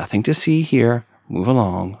 nothing to see here. Move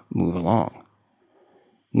along, move along.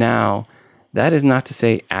 Now, that is not to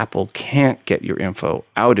say Apple can't get your info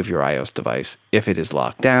out of your iOS device if it is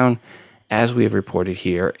locked down. As we have reported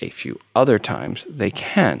here a few other times, they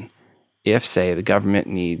can. If, say, the government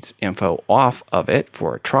needs info off of it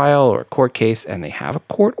for a trial or a court case and they have a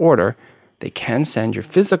court order, they can send your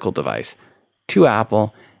physical device to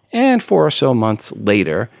Apple, and 4 or so months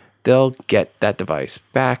later, they'll get that device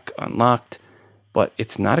back unlocked. But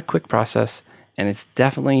it's not a quick process, and it's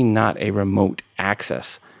definitely not a remote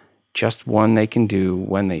access, just one they can do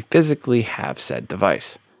when they physically have said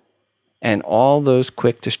device. And all those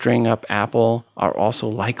quick to string up Apple are also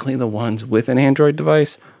likely the ones with an Android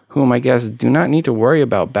device, whom I guess do not need to worry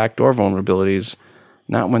about backdoor vulnerabilities,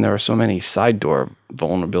 not when there are so many side door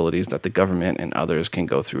vulnerabilities that the government and others can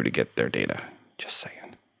go through to get their data. Just saying.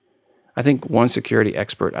 I think one security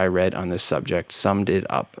expert I read on this subject summed it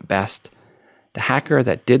up best. The hacker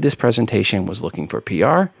that did this presentation was looking for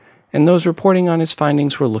PR, and those reporting on his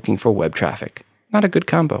findings were looking for web traffic. Not a good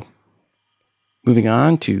combo. Moving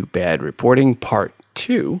on to Bad Reporting Part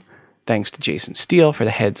 2. Thanks to Jason Steele for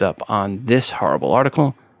the heads up on this horrible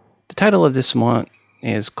article. The title of this one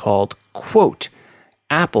is called, quote,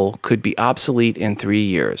 "Apple could be obsolete in 3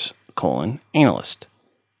 years, analyst,"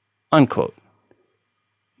 unquote.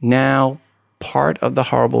 Now, part of the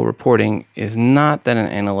horrible reporting is not that an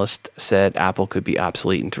analyst said Apple could be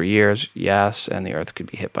obsolete in 3 years, yes, and the Earth could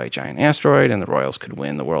be hit by a giant asteroid and the Royals could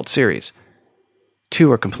win the World Series.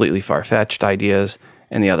 Two are completely far-fetched ideas,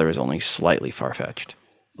 and the other is only slightly far-fetched.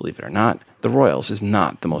 Believe it or not, the Royals is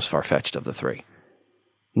not the most far-fetched of the three.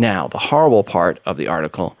 Now, the horrible part of the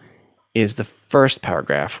article is the first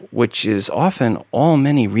paragraph, which is often all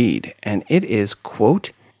many read, and it is, quote,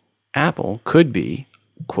 "Apple could be,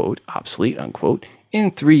 quote, obsolete, unquote,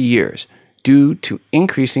 in 3 years due to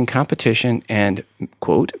increasing competition and,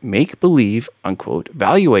 quote, make-believe, unquote,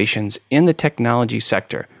 valuations in the technology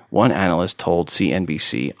sector," one analyst told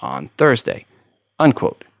CNBC on Thursday,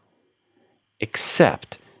 unquote.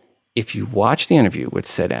 Except, if you watch the interview with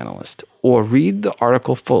said analyst or read the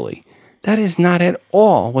article fully, that is not at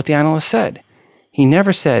all what the analyst said. He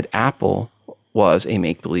never said Apple was a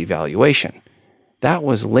make-believe valuation. That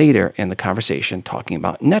was later in the conversation talking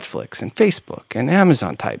about Netflix and Facebook and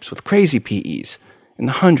Amazon types with crazy PEs in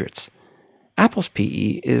the hundreds. Apple's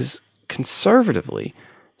PE is conservatively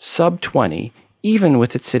sub 20, even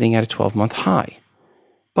with it sitting at a 12-month high.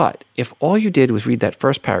 But if all you did was read that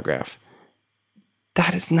first paragraph,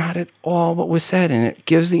 that is not at all what was said, and it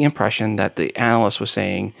gives the impression that the analyst was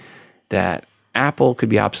saying that Apple could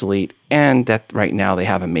be obsolete and that right now they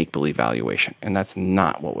have a make-believe valuation, and that's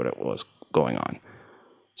not what it was going on.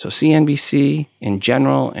 So CNBC in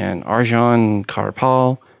general and Arjun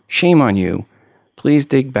Karpal, shame on you. Please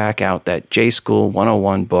dig back out that J School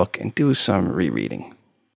 101 book and do some rereading.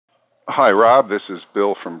 Hi, Rob. This is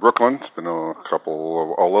Bill from Brooklyn. It's been a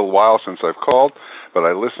little while since I've called, but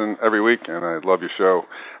I listen every week, and I love your show,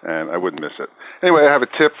 and I wouldn't miss it. Anyway, I have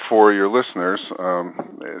a tip for your listeners.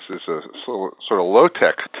 This is a sort of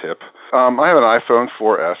low-tech tip. I have an iPhone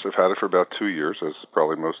 4S. I've had it for about 2 years, as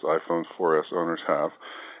probably most iPhone 4S owners have.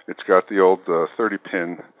 It's got the old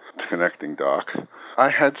 30-pin connecting dock. I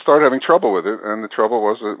had started having trouble with it, and the trouble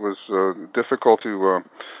was it was difficult to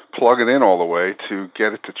plug it in all the way to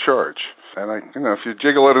get it to charge. And if you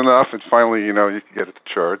jiggle it enough, and finally, you can get it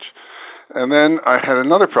to charge. And then I had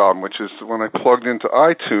another problem, which is when I plugged into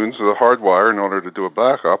iTunes with a hardwire in order to do a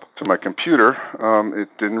backup to my computer, it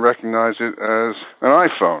didn't recognize it as an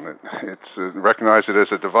iPhone. It recognized it as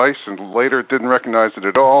a device, and later it didn't recognize it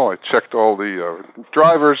at all. I checked all the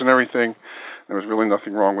drivers and everything. There was really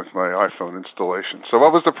nothing wrong with my iPhone installation. So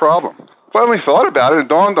what was the problem? Finally thought about it, it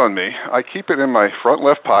dawned on me. I keep it in my front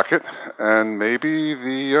left pocket, and maybe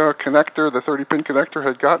the connector, the 30-pin connector,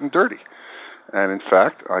 had gotten dirty. And in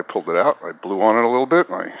fact, I pulled it out, I blew on it a little bit,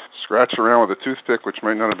 and I scratched around with a toothpick, which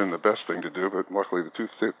might not have been the best thing to do, but luckily the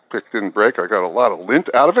toothpick didn't break. I got a lot of lint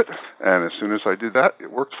out of it, and as soon as I did that,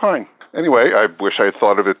 it worked fine. Anyway, I wish I had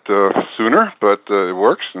thought of it sooner, but it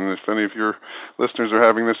works, and if any of your listeners are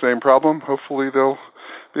having the same problem, hopefully they'll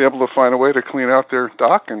be able to find a way to clean out their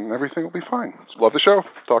dock, and everything will be fine. Love the show.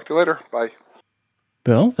 Talk to you later. Bye.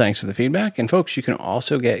 Bill, thanks for the feedback. And folks, you can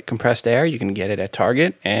also get compressed air. You can get it at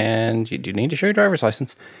Target, and you do need to show your driver's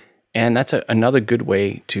license. And that's another good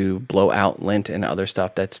way to blow out lint and other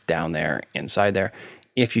stuff that's down there, inside there.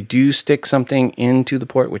 If you do stick something into the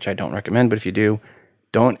port, which I don't recommend, but if you do,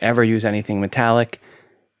 don't ever use anything metallic.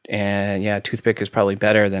 And yeah, toothpick is probably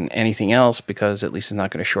better than anything else because at least it's not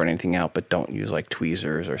going to short anything out, but don't use like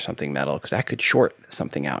tweezers or something metal because that could short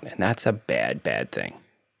something out, and that's a bad, bad thing.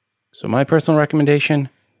 So my personal recommendation,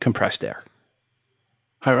 compressed air.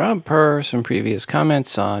 Hi Rob, per some previous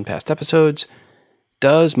comments on past episodes,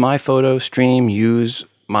 does my photo stream use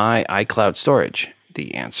my iCloud storage?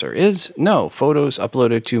 The answer is no. Photos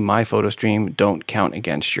uploaded to my photo stream don't count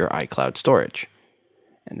against your iCloud storage.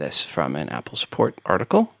 And this from an Apple support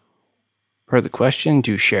article. Per the question,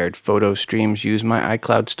 do shared photo streams use my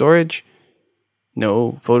iCloud storage?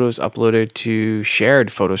 No, photos uploaded to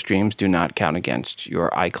shared photo streams do not count against your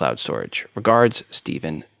iCloud storage. Regards,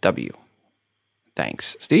 Stephen W.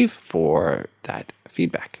 Thanks, Steve, for that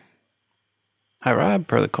feedback. Hi, Rob.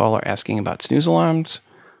 Per the caller asking about snooze alarms,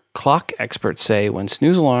 clock experts say when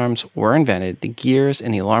snooze alarms were invented, the gears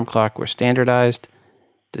in the alarm clock were standardized.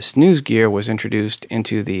 The snooze gear was introduced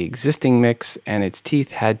into the existing mix, and its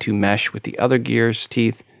teeth had to mesh with the other gear's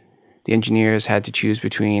teeth. The engineers had to choose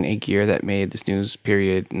between a gear that made the snooze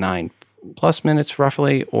period 9+ minutes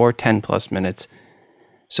roughly, or 10+ minutes.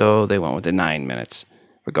 So they went with the 9 minutes.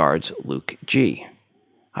 Regards, Luke G.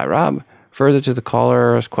 Hi, Rob. Further to the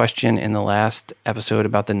caller's question in the last episode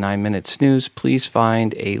about the 9-minute snooze, please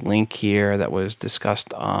find a link here that was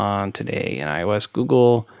discussed on Today in iOS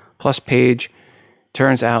Google Plus page.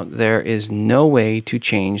 Turns out there is no way to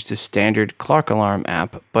change the standard clock alarm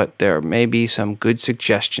app, but there may be some good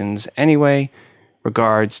suggestions anyway.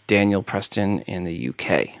 Regards, Daniel Preston in the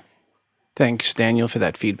UK. Thanks, Daniel, for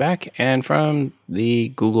that feedback. And from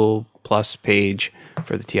the Google Plus page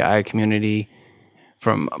for the TI community,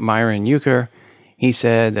 from Myron Euchre, he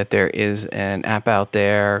said that there is an app out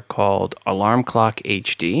there called Alarm Clock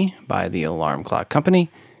HD by the Alarm Clock Company,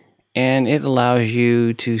 and it allows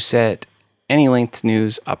you to set any length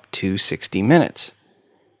snooze up to 60 minutes.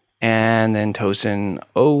 And then Tosin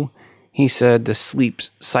O, he said the Sleep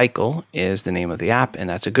Cycle is the name of the app, and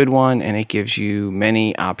that's a good one, and it gives you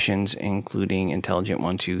many options, including intelligent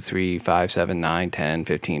 1, 2, 3, 5, 7, 9, 10,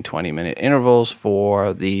 15, 20-minute intervals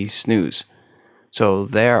for the snooze. So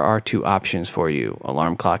there are two options for you,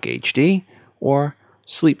 Alarm Clock HD or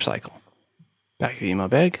Sleep Cycle. Back to the email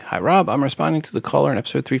bag. Hi, Rob. I'm responding to the caller in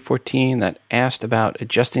episode 314 that asked about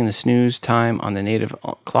adjusting the snooze time on the native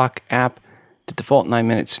clock app. The default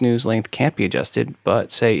 9-minute snooze length can't be adjusted,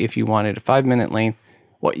 but say if you wanted a 5-minute length,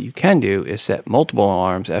 what you can do is set multiple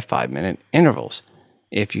alarms at 5-minute intervals.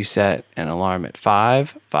 If you set an alarm at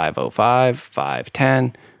 5, 5:05,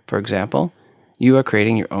 5:10, for example, you are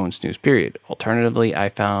creating your own snooze period. Alternatively, I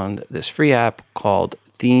found this free app called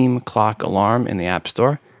Theme Clock Alarm in the App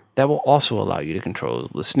Store that will also allow you to control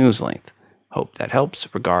the snooze length. Hope that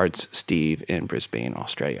helps. Regards, Steve in Brisbane,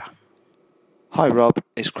 Australia. Hi Rob,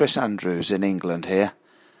 it's Chris Andrews in England here.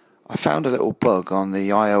 I found a little bug on the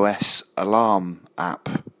iOS alarm app.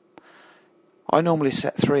 I normally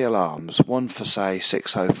set 3 alarms, one for say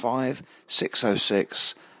 6:05,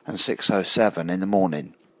 6:06 and 6:07 in the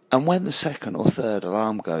morning. And when the second or third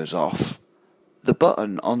alarm goes off, the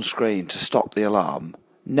button on screen to stop the alarm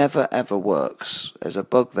never ever works. There's a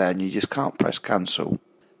bug there and you just can't press cancel.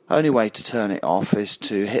 Only way to turn it off is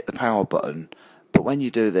to hit the power button, but when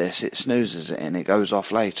you do this it snoozes it and it goes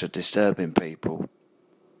off later, disturbing people.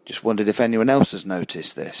 Just wondered if anyone else has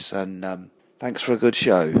noticed this, and thanks for a good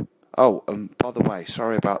show. Oh, and by the way,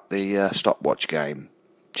 sorry about the stopwatch game.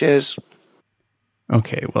 Cheers.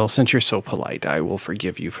 Okay, well, since you're so polite, I will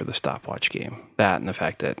forgive you for the stopwatch game. That and the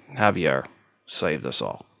fact that Javier saved us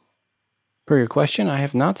all. Per your question, I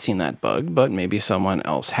have not seen that bug, but maybe someone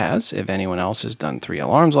else has. If anyone else has done 3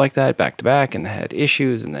 alarms like that, back to back, and had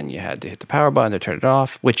issues, and then you had to hit the power button to turn it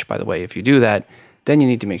off, which, by the way, if you do that, then you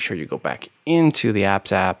need to make sure you go back into the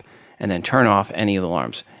apps app and then turn off any of the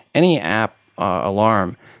alarms. Any app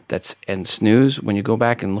alarm that's in snooze, when you go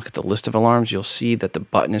back and look at the list of alarms, you'll see that the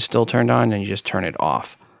button is still turned on and you just turn it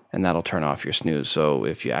off. and that'll turn off your snooze. So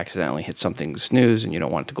if you accidentally hit something snooze and you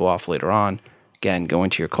don't want it to go off later on, again, go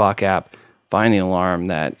into your clock app, find the alarm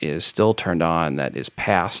that is still turned on, that is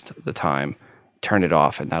past the time, turn it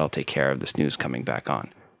off, and that'll take care of the snooze coming back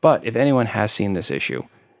on. But if anyone has seen this issue,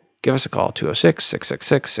 give us a call,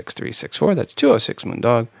 206-666-6364. That's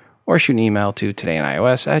 206-MOONDOG. Or shoot an email to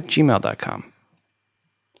todayinos@gmail.com.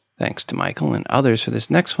 Thanks to Michael and others for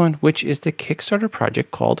this next one, which is the Kickstarter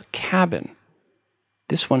project called Cabin.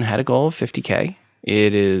 This one had a goal of $50K.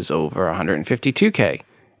 It is over $152K.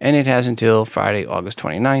 And it has until Friday, August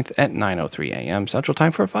 29th at 9:03 a.m. Central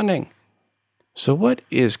Time for funding. So what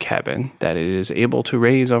is Cabin that it is able to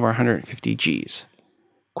raise over 150 Gs?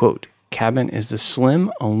 Quote, Cabin is the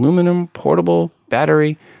slim aluminum portable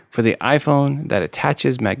battery for the iPhone that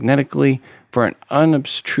attaches magnetically for an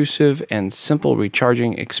unobtrusive and simple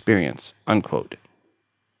recharging experience, unquote.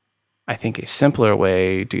 I think a simpler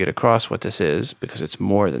way to get across what this is, because it's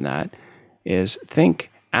more than that, is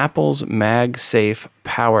think Apple's MagSafe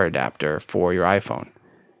power adapter for your iPhone.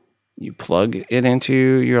 You plug it into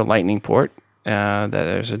your Lightning port.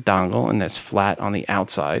 There's a dongle, and it's flat on the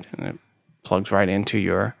outside, and it plugs right into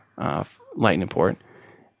your Lightning port.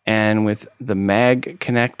 And with the Mag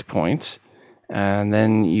Connect points, and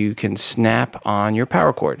then you can snap on your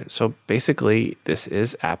power cord. So basically, this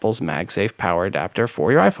is Apple's MagSafe power adapter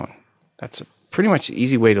for your iPhone. That's pretty much the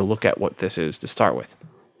easy way to look at what this is to start with.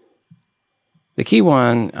 The key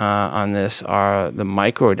one on this are the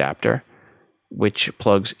micro adapter, which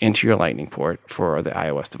plugs into your Lightning port for the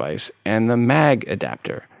iOS device, and the Mag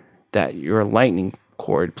adapter that your Lightning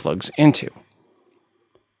cord plugs into.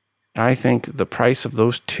 I think the price of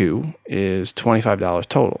those two is $25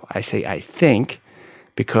 total. I say I think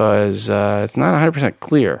because it's not 100%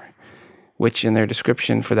 clear, which in their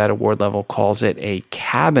description for that award level calls it a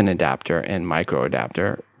cabin adapter and micro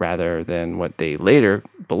adapter rather than what they later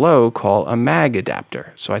below call a mag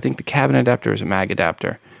adapter. So I think the cabin adapter is a mag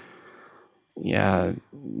adapter. Yeah,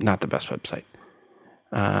 not the best website.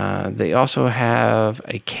 They also have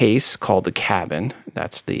a case called the Cabin.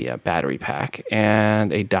 That's the battery pack.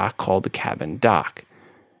 And a dock called the Cabin Dock.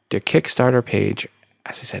 Their Kickstarter page,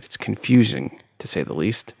 as I said, it's confusing to say the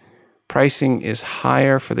least. Pricing is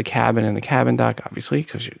higher for the Cabin and the Cabin Dock, obviously,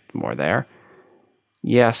 because you're more there.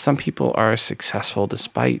 Yeah, some people are successful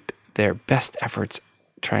despite their best efforts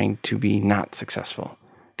trying to be not successful.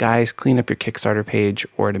 Guys, clean up your Kickstarter page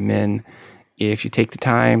or the min. If you take the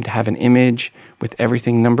time to have an image with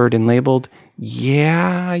everything numbered and labeled,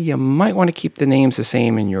 yeah, you might want to keep the names the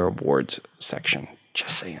same in your awards section.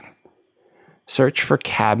 Just saying. Search for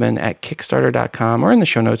Cabin at Kickstarter.com or in the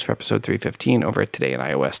show notes for episode 315 over at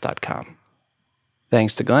todayinos.com.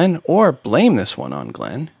 Thanks to Glenn, or blame this one on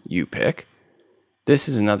Glenn. You pick. This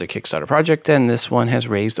is another Kickstarter project, and this one has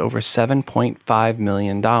raised over $7.5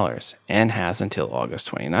 million and has until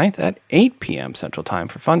August 29th at 8 p.m. Central Time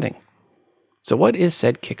for funding. So what is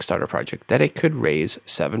said Kickstarter project that it could raise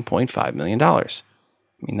 $7.5 million? I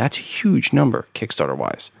mean, that's a huge number,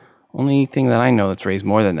 Kickstarter-wise. Only thing that I know that's raised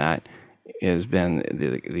more than that has been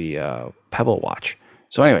the Pebble Watch.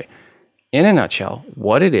 So anyway, in a nutshell,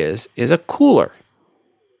 what it is a cooler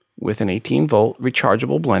with an 18-volt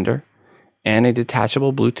rechargeable blender and a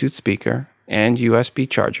detachable Bluetooth speaker and USB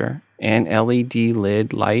charger and LED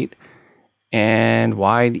lid light and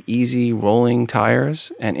wide, easy rolling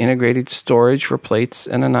tires, and integrated storage for plates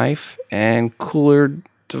and a knife, and cooler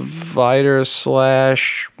divider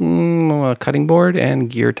 / cutting board, and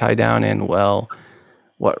gear tie down, and, well,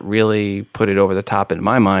 what really put it over the top in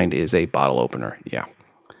my mind is a bottle opener. Yeah.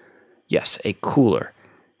 Yes, a cooler.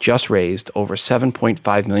 Just raised over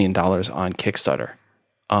 $7.5 million on Kickstarter.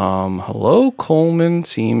 Hello, Coleman.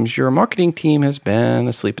 Seems your marketing team has been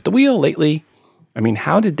asleep at the wheel lately. I mean,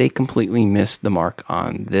 how did they completely miss the mark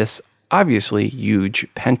on this obviously huge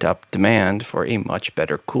pent-up demand for a much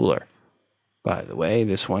better cooler? By the way,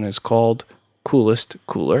 this one is called Coolest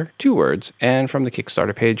Cooler, 2 words, and from the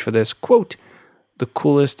Kickstarter page for this, quote, the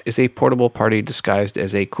Coolest is a portable party disguised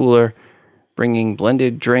as a cooler, bringing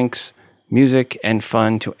blended drinks, music, and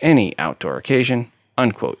fun to any outdoor occasion,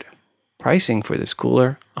 unquote. Pricing for this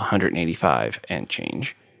cooler, $185 and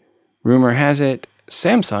change. Rumor has it,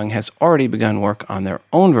 Samsung has already begun work on their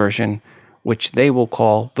own version, which they will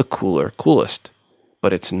call the Cooler Coolest.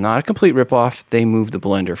 But it's not a complete ripoff. They move the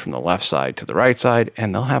blender from the left side to the right side,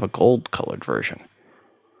 and they'll have a gold-colored version.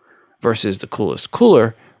 Versus the Coolest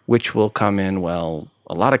Cooler, which will come in, well,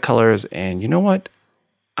 a lot of colors. And you know what?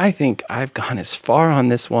 I think I've gone as far on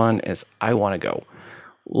this one as I want to go.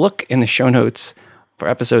 Look in the show notes for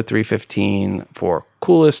episode 315 for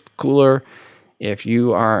Coolest Cooler if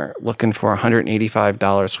you are looking for a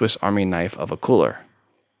 $185 Swiss Army knife of a cooler.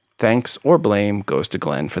 thanks or blame goes to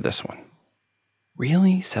Glenn for this one.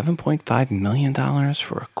 Really? $7.5 million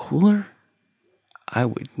for a cooler? I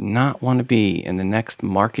would not want to be in the next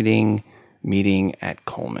marketing meeting at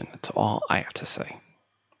Coleman. That's all I have to say.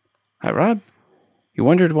 Hi, Rob. You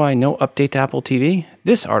wondered why no update to Apple TV?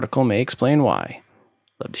 This article may explain why.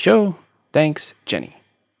 Love the show. Thanks, Jenny.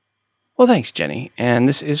 Well, thanks, Jenny. And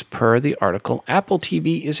this is per the article. Apple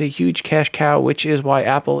TV is a huge cash cow, which is why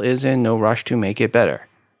Apple is in no rush to make it better.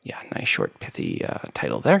 Yeah, nice short, pithy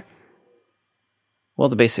title there. Well,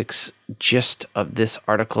 the basics gist of this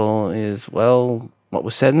article is, well, what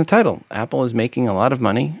was said in the title. Apple is making a lot of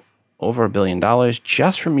money, over $1 billion,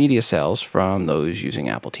 just from media sales from those using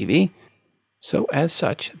Apple TV. So as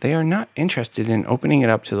such, they are not interested in opening it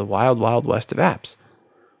up to the wild, wild west of apps,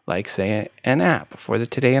 like, say, an app for the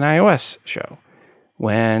Today in iOS show,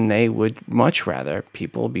 when they would much rather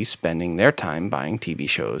people be spending their time buying TV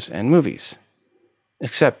shows and movies.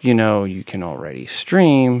 Except, you can already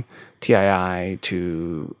stream TII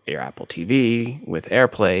to your Apple TV with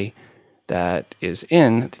AirPlay that is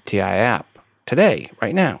in the TII app today,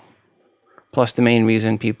 right now. Plus, the main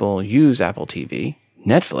reason people use Apple TV,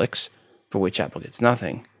 Netflix, for which Apple gets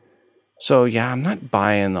nothing. So, yeah, I'm not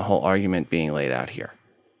buying the whole argument being laid out here.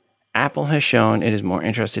 Apple has shown it is more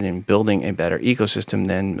interested in building a better ecosystem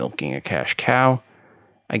than milking a cash cow.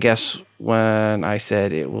 I guess when I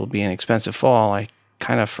said it will be an expensive fall, I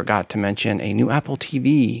kind of forgot to mention a new Apple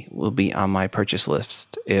TV will be on my purchase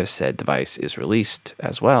list if said device is released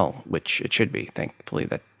as well, which it should be. Thankfully,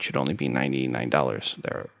 that should only be $99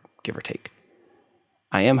 there, give or take.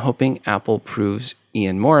 I am hoping Apple proves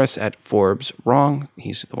Ian Morris at Forbes wrong.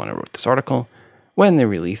 He's the one who wrote this article. When they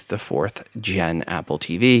release the 4th gen Apple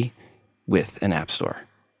TV with an app store.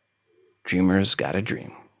 Dreamers gotta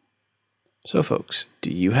dream. So folks,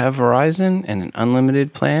 do you have Verizon and an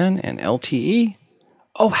unlimited plan and LTE?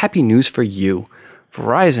 Oh, happy news for you.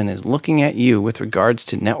 Verizon is looking at you with regards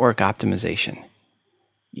to network optimization.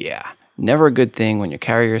 Yeah, never a good thing when your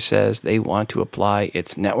carrier says they want to apply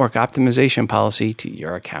its network optimization policy to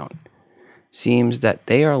your account. Seems that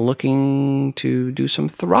they are looking to do some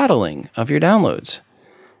throttling of your downloads.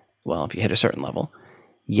 Well, if you hit a certain level.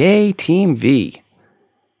 Yay, Team V.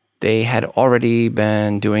 They had already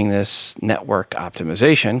been doing this network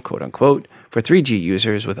optimization, quote unquote, for 3G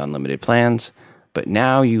users with unlimited plans. But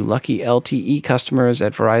now you lucky LTE customers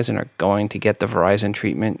at Verizon are going to get the Verizon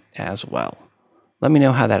treatment as well. Let me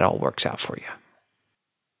know how that all works out for you.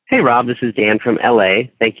 Hey, Rob, this is Dan from LA.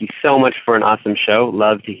 Thank you so much for an awesome show.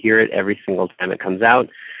 Love to hear it every single time it comes out.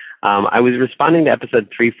 I was responding to episode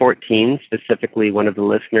 314. Specifically, one of the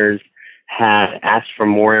listeners had asked for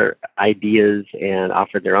more ideas and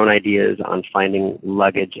offered their own ideas on finding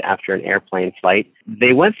luggage after an airplane flight.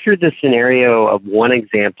 They went through the scenario of one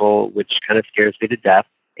example, which kind of scares me to death,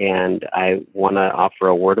 and I want to offer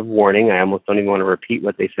a word of warning. I almost don't even want to repeat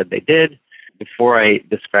what they said they did. Before I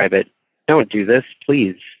describe it, don't do this,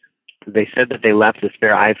 please. They said that they left a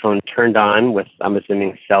spare iPhone turned on with, I'm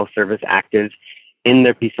assuming, cell service active in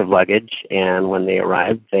their piece of luggage, and when they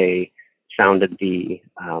arrived, they sounded the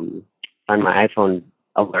Find My iPhone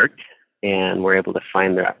alert and were able to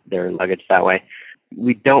find their luggage that way.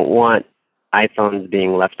 We don't want iPhones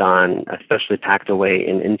being left on, especially packed away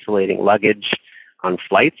in insulating luggage on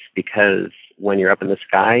flights, because when you're up in the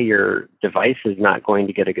sky, your device is not going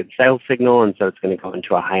to get a good cell signal, and so it's going to go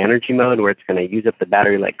into a high energy mode where it's going to use up the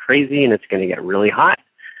battery like crazy, and it's going to get really hot.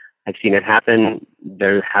 I've seen it happen.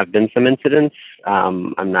 There have been some incidents.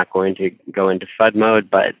 I'm not going to go into FUD mode,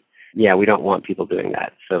 but yeah, we don't want people doing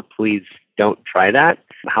that. So please don't try that.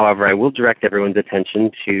 However, I will direct everyone's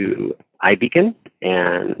attention to iBeacon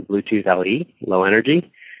and Bluetooth LE, low energy.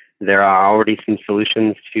 There are already some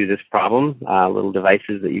solutions to this problem, little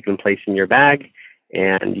devices that you can place in your bag,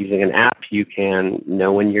 and using an app, you can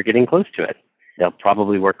know when you're getting close to it. They'll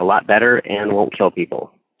probably work a lot better and won't kill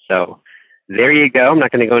people. So there you go. I'm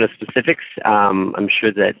not going to go into specifics. I'm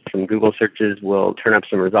sure that some Google searches will turn up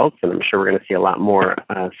some results, and I'm sure we're going to see a lot more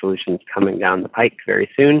solutions coming down the pike very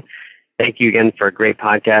soon. Thank you again for a great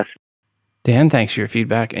podcast. Dan, thanks for your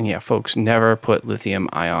feedback. And yeah, folks, never put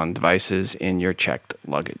lithium-ion devices in your checked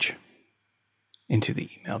luggage. Into the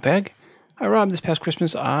email bag. Hi, Rob. This past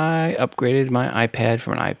Christmas, I upgraded my iPad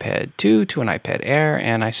from an iPad 2 to an iPad Air,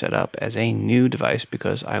 and I set up as a new device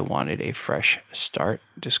because I wanted a fresh start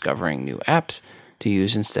discovering new apps to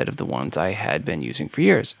use instead of the ones I had been using for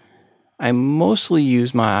years. I mostly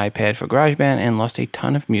used my iPad for GarageBand and lost a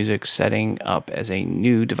ton of music setting up as a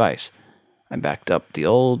new device. I backed up the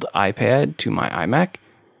old iPad to my iMac.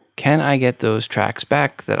 Can I get those tracks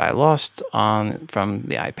back that I lost from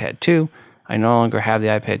the iPad 2? I no longer have the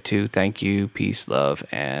iPad 2. Thank you, peace, love,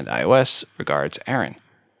 and iOS. Regards, Aaron.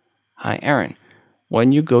 Hi, Aaron.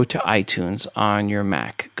 When you go to iTunes on your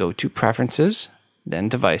Mac, go to Preferences, then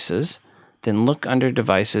Devices, then look under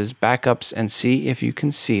Devices, Backups, and see if you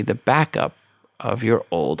can see the backup of your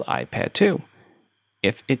old iPad 2.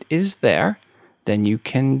 If it is there, then you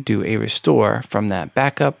can do a restore from that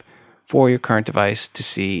backup for your current device to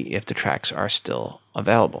see if the tracks are still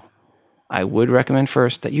available. I would recommend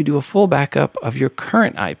first that you do a full backup of your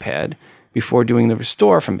current iPad before doing the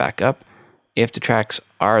restore from backup. If the tracks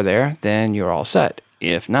are there, then you're all set.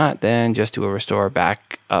 If not, then just do a restore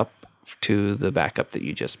back up to the backup that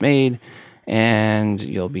you just made, and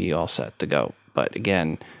you'll be all set to go. But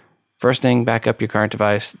again, first thing, back up your current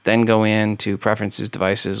device, then go into Preferences,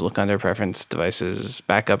 Devices, look under Preference, Devices,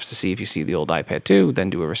 Backups to see if you see the old iPad 2, then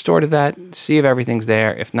do a restore to that, see if everything's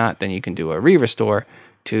there. If not, then you can do a re-restore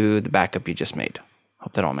to the backup you just made.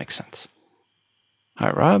 Hope that all makes sense. All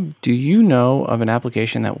right, Rob, do you know of an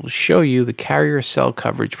application that will show you the carrier cell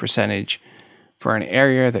coverage percentage for an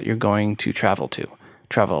area that you're going to travel to?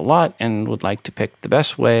 Travel a lot and would like to pick the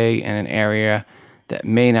best way in an area that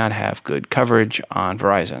may not have good coverage on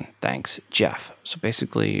Verizon. Thanks, Jeff. So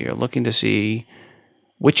basically, you're looking to see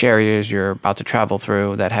which areas you're about to travel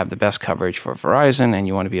through that have the best coverage for Verizon, and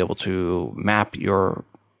you want to be able to map your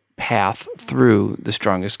path through the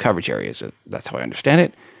strongest coverage areas. That's how I understand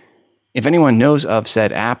it. If anyone knows of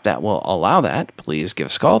said app that will allow that, please give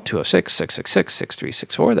us a call,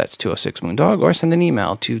 206-666-6364. That's 206-MOONDOG, or send an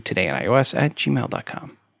email to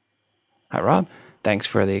todayinios@gmail.com. Hi, Rob. Thanks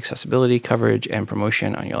for the accessibility, coverage, and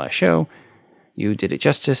promotion on your last show. You did it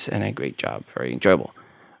justice and a great job. Very enjoyable.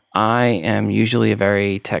 I am usually a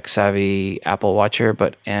very tech-savvy Apple watcher,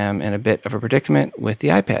 but am in a bit of a predicament with the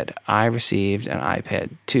iPad. I received an iPad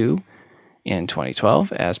 2 in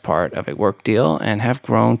 2012 as part of a work deal and have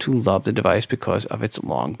grown to love the device because of its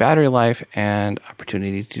long battery life and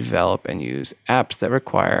opportunity to develop and use apps that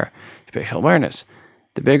require spatial awareness.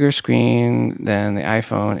 The bigger screen than the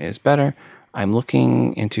iPhone is better. I'm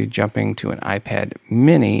looking into jumping to an iPad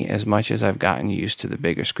mini as much as I've gotten used to the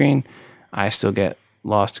bigger screen. I still get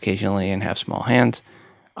lost occasionally and have small hands.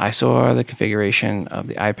 I saw the configuration of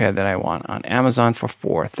the iPad that I want on Amazon for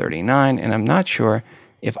 $439, and I'm not sure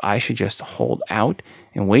if I should just hold out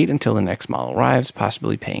and wait until the next model arrives,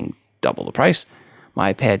 possibly paying double the price.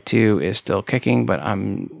 My iPad 2 is still kicking, but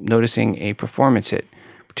I'm noticing a performance hit,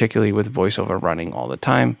 particularly with VoiceOver running all the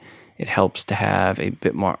time. It helps to have a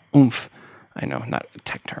bit more oomph, I know, not a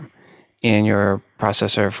tech term, in your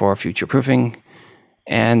processor for future proofing.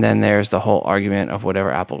 And then there's the whole argument of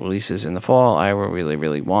whatever Apple releases in the fall, I will really,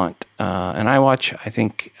 really want an iWatch. I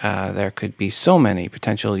think there could be so many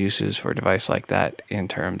potential uses for a device like that in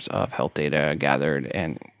terms of health data gathered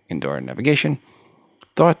and indoor navigation.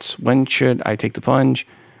 Thoughts? When should I take the plunge?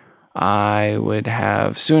 I would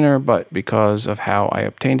have sooner, but because of how I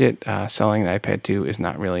obtained it, selling the iPad 2 is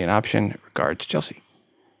not really an option. Regards, Chelsea.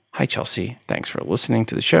 Hi, Chelsea. Thanks for listening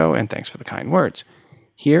to the show, and thanks for the kind words.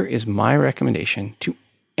 Here is my recommendation to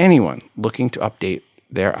anyone looking to update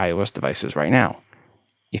their iOS devices right now.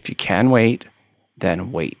 If you can wait,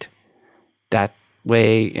 then wait. That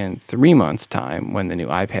way, in 3 months' time, when the new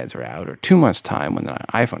iPads are out, or 2 months' time, when the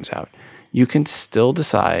iPhone's out, you can still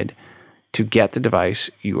decide to get the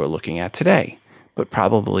device you are looking at today, but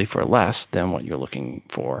probably for less than what you're looking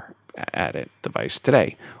for at a device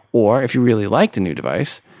today. Or if you really like the new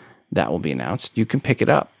device that will be announced, you can pick it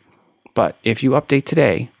up. But if you update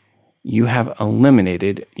today, you have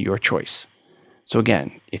eliminated your choice. So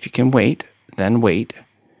again, if you can wait, then wait.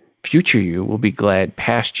 Future you will be glad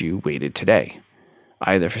past you waited today,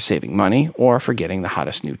 either for saving money or for getting the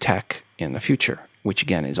hottest new tech in the future, which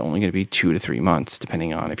again is only going to be 2 to 3 months,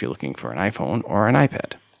 depending on if you're looking for an iPhone or an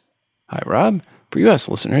iPad. Hi, Rob. For U.S.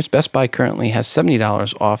 listeners, Best Buy currently has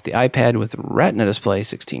 $70 off the iPad with Retina display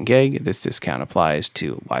 16 gig. This discount applies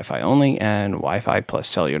to Wi-Fi only and Wi-Fi plus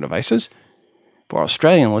cellular devices. For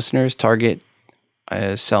Australian listeners, Target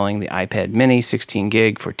is selling the iPad mini 16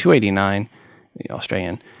 gig for $289, the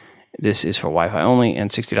Australian. This is for Wi-Fi only and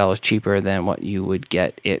 $60 cheaper than what you would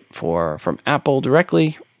get it for from Apple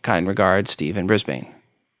directly. Kind regards, Steve in Brisbane.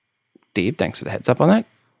 Steve, thanks for the heads up on that.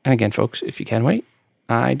 And again, folks, if you can wait,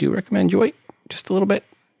 I do recommend you wait just a little bit.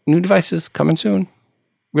 New devices coming soon.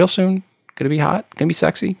 Real soon. Going to be hot. Going to be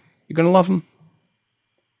sexy. You're going to love them.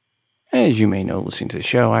 As you may know, listening to the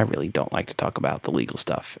show, I really don't like to talk about the legal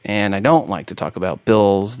stuff. And I don't like to talk about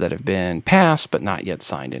bills that have been passed but not yet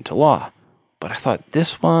signed into law. But I thought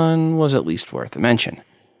this one was at least worth a mention.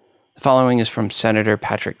 The following is from Senator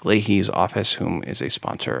Patrick Leahy's office, whom is a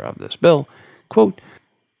sponsor of this bill. Quote,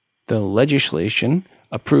 the legislation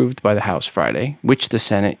approved by the House Friday, which the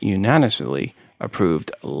Senate unanimously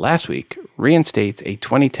approved last week, reinstates a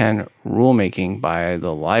 2010 rulemaking by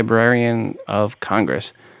the Librarian of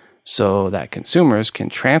Congress so that consumers can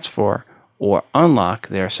transfer or unlock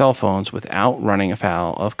their cell phones without running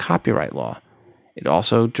afoul of copyright law. It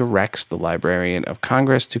also directs the Librarian of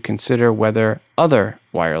Congress to consider whether other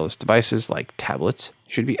wireless devices like tablets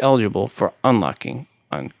should be eligible for unlocking,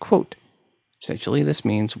 unquote. Essentially, this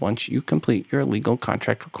means once you complete your legal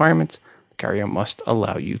contract requirements, the carrier must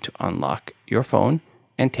allow you to unlock your phone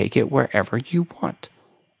and take it wherever you want.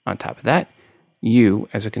 On top of that, you,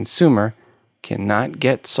 as a consumer, you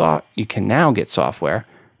can now get software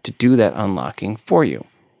to do that unlocking for you.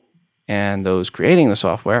 And those creating the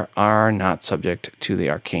software are not subject to the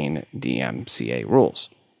arcane DMCA rules.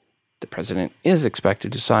 The president is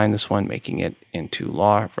expected to sign this one, making it into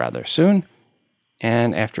law rather soon.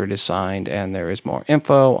 And after it is signed and there is more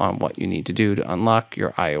info on what you need to do to unlock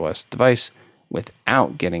your iOS device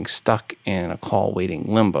without getting stuck in a call waiting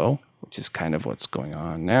limbo, which is kind of what's going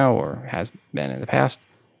on now or has been in the past,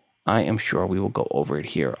 I am sure we will go over it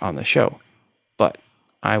here on the show. But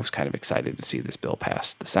I was kind of excited to see this bill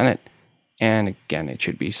pass the Senate. And again, it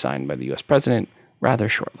should be signed by the U.S. president rather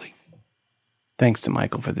shortly. Thanks to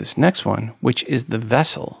Michael for this next one, which is the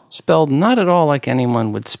Vessel, spelled not at all like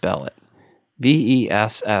anyone would spell it.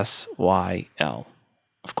 Vessyl.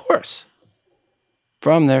 Of course.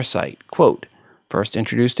 From their site, quote, first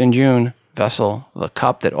introduced in June, Vessel, the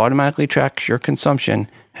cup that automatically tracks your consumption,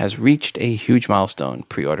 has reached a huge milestone.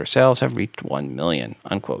 Pre-order sales have reached 1 million,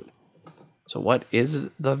 unquote. So what is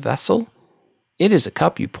the Vessel? It is a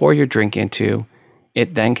cup you pour your drink into.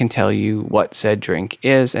 It then can tell you what said drink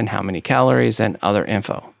is and how many calories and other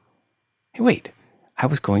info. Hey, wait, I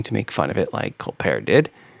was going to make fun of it like Colbert did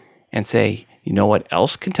and say, you know what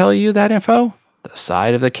else can tell you that info? The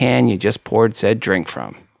side of the can you just poured said drink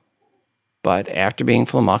from. But after being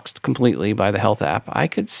flummoxed completely by the health app, I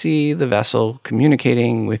could see the Vessel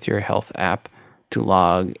communicating with your health app to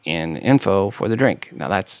log in info for the drink. Now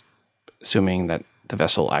that's assuming that the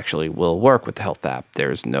Vessel actually will work with the health app.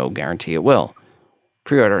 There's no guarantee it will.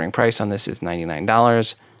 Pre-ordering price on this is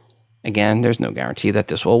 $99. Again, there's no guarantee that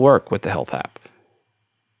this will work with the health app.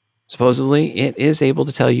 Supposedly, it is able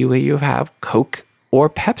to tell you whether you have Coke or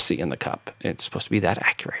Pepsi in the cup. It's supposed to be that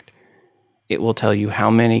accurate. It will tell you how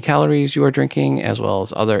many calories you are drinking, as well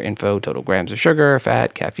as other info, total grams of sugar,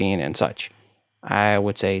 fat, caffeine, and such. I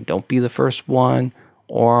would say don't be the first one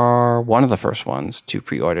or one of the first ones to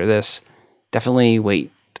pre-order this. Definitely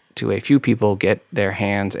wait to a few people get their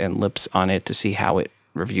hands and lips on it to see how it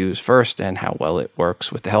reviews first and how well it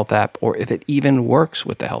works with the health app, or if it even works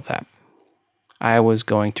with the health app. I was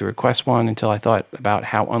going to request one until I thought about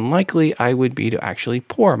how unlikely I would be to actually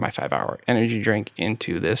pour my 5-hour energy drink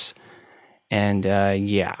into this. And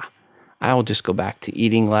I'll just go back to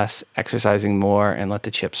eating less, exercising more, and let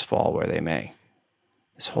the chips fall where they may.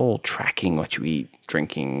 This whole tracking what you eat,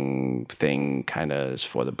 drinking thing kind of is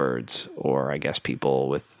for the birds, or I guess people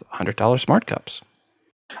with $100 smart cups.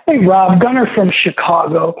 Hey, Rob, Gunner from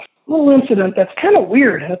Chicago. A little incident that's kind of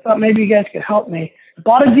weird. I thought maybe you guys could help me.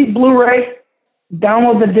 Bought a deep Blu-ray,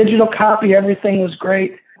 download the digital copy, everything was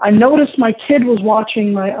great. I noticed my kid was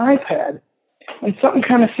watching my iPad, and something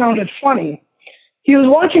kind of sounded funny. He was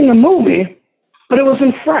watching a movie, but it was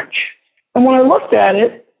in French. And when I looked at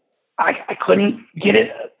it, I couldn't get it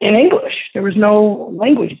in English. There was no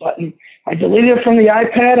language button. I deleted it from the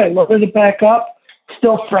iPad. I loaded it back up.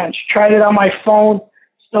 Still French. Tried it on my phone.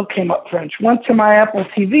 Still came up French. Went to my Apple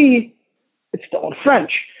TV. It's still in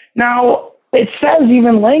French. Now, it says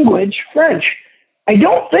even language, French. I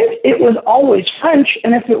don't think it was always French.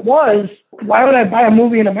 And if it was, why would I buy a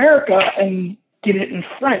movie in America and get it in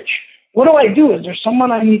French? What do I do? Is there someone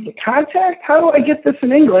I need to contact? How do I get this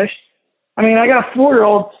in English? I mean, I got a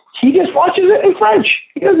 4-year-old. He just watches it in French.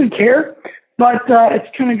 He doesn't care. But it's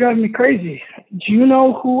kind of driving me crazy. Do you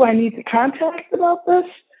know who I need to contact about this?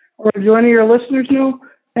 Or do any of your listeners know?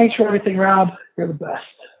 Thanks for everything, Rob. You're the best.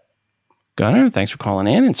 Gunnar, thanks for calling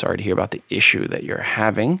in, and sorry to hear about the issue that you're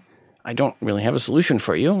having. I don't really have a solution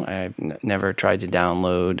for you. I've never tried to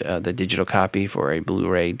download the digital copy for a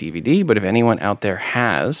Blu-ray DVD, but if anyone out there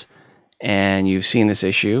has, and you've seen this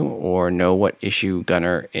issue or know what issue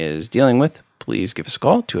Gunnar is dealing with, please give us a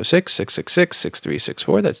call,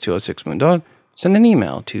 206-666-6364. That's 206-MOONDOG. Send an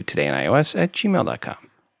email to todayinios@gmail.com.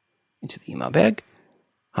 Into the email bag.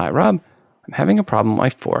 Hi, Rob. I'm having a problem with my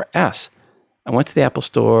 4S. I went to the Apple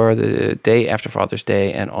Store the day after Father's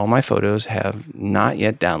Day, and all my photos have not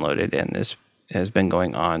yet downloaded, and this has been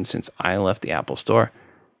going on since I left the Apple Store,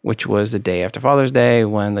 which was the day after Father's Day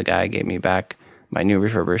when the guy gave me back my new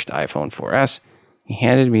refurbished iPhone 4S. He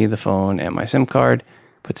handed me the phone and my SIM card,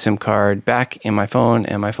 put the SIM card back in my phone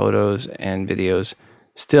and my photos and videos.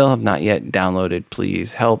 Still have not yet downloaded.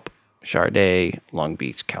 Please help. Sade, Long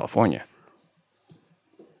Beach, California.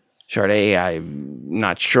 Sade, I'm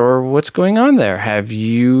not sure what's going on there. Have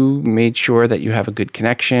you made sure that you have a good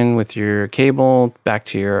connection with your cable back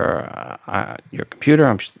to your computer?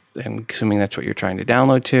 I'm assuming that's what you're trying to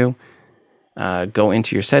download to. Go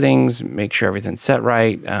into your settings, make sure everything's set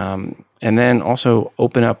right, and then also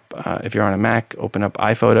open up, if you're on a Mac, open up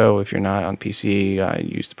iPhoto. If you're not on PC,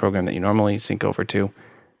 use the program that you normally sync over to.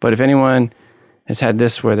 But if anyone has had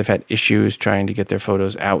this where they've had issues trying to get their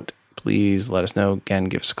photos out, please let us know. Again,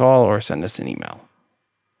 give us a call or send us an email.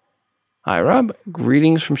 Hi, Rob.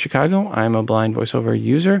 Greetings from Chicago. I'm a blind voiceover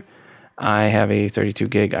user. I have a 32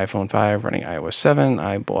 gig iPhone 5 running iOS 7.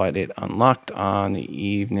 I bought it unlocked on the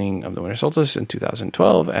evening of the winter solstice in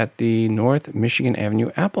 2012 at the North Michigan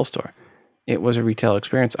Avenue Apple Store. It was a retail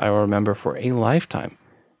experience I will remember for a lifetime.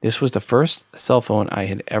 This was the first cell phone I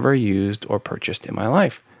had ever used or purchased in my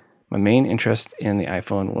life. My main interest in the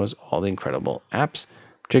iPhone was all the incredible apps,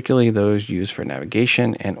 particularly those used for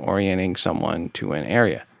navigation and orienting someone to an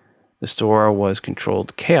area. The store was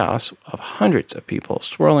controlled chaos of hundreds of people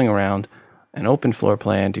swirling around an open floor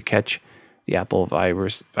plan to catch the Apple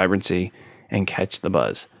vibrancy and catch the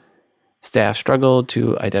buzz. Staff struggled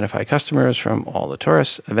to identify customers from all the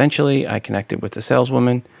tourists. Eventually, I connected with the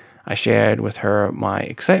saleswoman. I shared with her my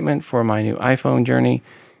excitement for my new iPhone journey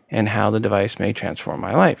and how the device may transform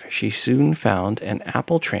my life. She soon found an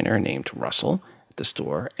Apple trainer named Russell at the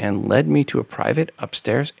store and led me to a private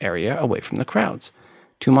upstairs area away from the crowds.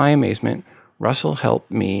 To my amazement, Russell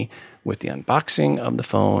helped me with the unboxing of the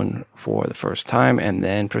phone for the first time and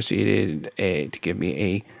then proceeded to give me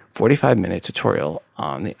a 45-minute tutorial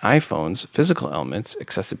on the iPhone's physical elements,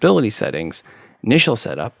 accessibility settings, initial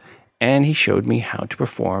setup, and he showed me how to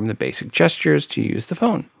perform the basic gestures to use the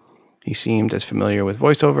phone. He seemed as familiar with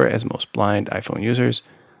VoiceOver as most blind iPhone users.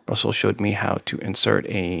 Russell showed me how to insert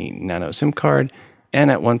a nano SIM card,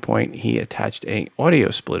 and at one point he attached an audio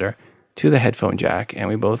splitter to the headphone jack, and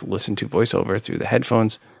we both listened to VoiceOver through the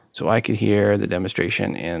headphones so I could hear the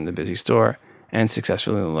demonstration in the busy store and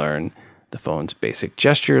successfully learn the phone's basic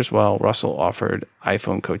gestures while Russell offered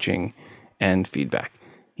iPhone coaching and feedback.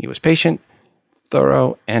 He was patient,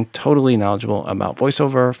 thorough, and totally knowledgeable about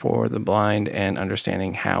VoiceOver for the blind and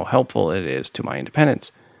understanding how helpful it is to my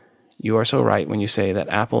independence. You are so right when you say that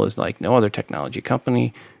Apple is like no other technology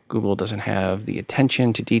company. Google doesn't have the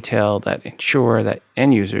attention to detail that ensure that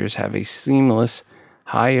end users have a seamless,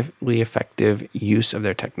 highly effective use of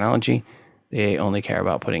their technology. They only care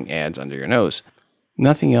about putting ads under your nose.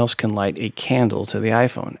 Nothing else can light a candle to the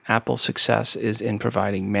iPhone. Apple's success is in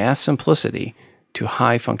providing mass simplicity to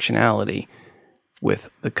high functionality, with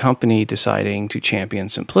the company deciding to champion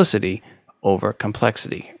simplicity over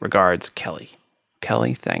complexity. Regards, Kelly.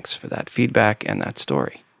 Kelly, thanks for that feedback and that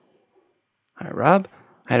story. Hi, Rob.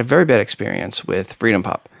 I had a very bad experience with Freedom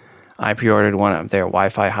Pop. I pre-ordered one of their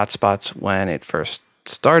Wi-Fi hotspots when it first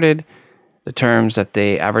started. The terms that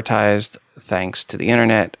they advertised, thanks to the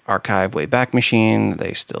internet, archive Wayback Machine,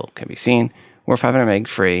 they still can be seen, were 500 meg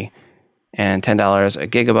free and $10 a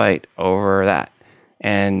gigabyte over that,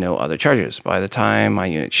 and no other charges. By the time my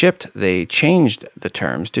unit shipped, they changed the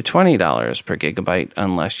terms to $20 per gigabyte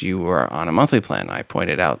unless you were on a monthly plan. I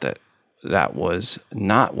pointed out that that was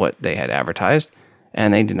not what they had advertised,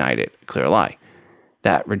 and they denied it. Clear lie.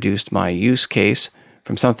 That reduced my use case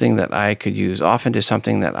from something that I could use often to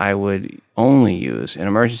something that I would only use in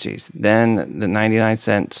emergencies. Then the 99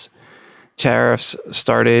 cents tariffs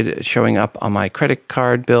started showing up on my credit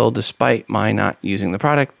card bill despite my not using the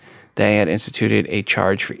product. They had instituted a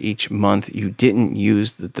charge for each month you didn't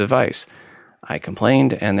use the device. I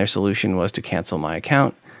complained, and their solution was to cancel my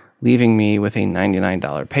account, leaving me with a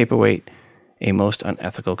 $99 paperweight. A most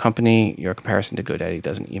unethical company. Your comparison to GoDaddy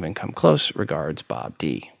doesn't even come close. Regards, Bob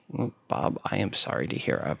D. Well, Bob, I am sorry to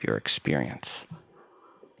hear of your experience.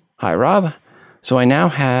 Hi, Rob. So I now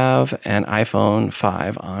have an iPhone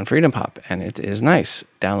 5 on Freedom Pop, and it is nice.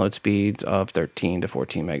 Download speeds of 13 to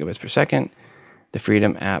 14 megabits per second. The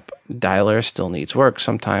Freedom app dialer still needs work.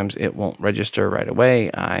 Sometimes it won't register right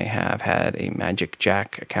away. I have had a Magic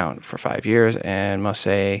Jack account for 5 years and must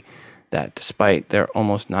say that despite their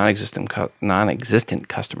almost non-existent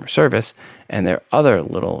customer service and their other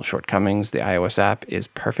little shortcomings, the iOS app is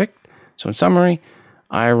perfect. So in summary,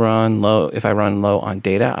 if I run low on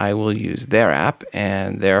data, I will use their app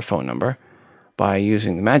and their phone number. By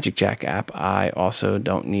using the Magic Jack app, I also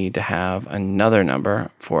don't need to have another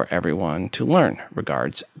number for everyone to learn.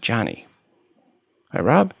 Regards, Johnny. Hi,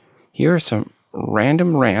 Rob. Here are some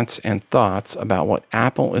random rants and thoughts about what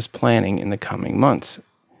Apple is planning in the coming months.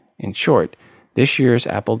 In short, this year's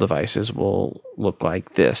Apple devices will look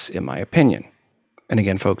like this, in my opinion. And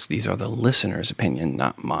again, folks, these are the listener's opinion,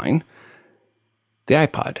 not mine. The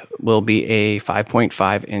iPod will be a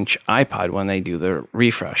 5.5-inch iPod when they do the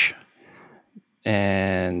refresh.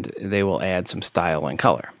 And they will add some style and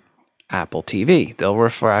color. Apple TV, they'll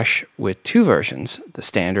refresh with two versions, the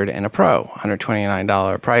standard and a Pro.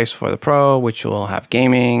 $129 price for the Pro, which will have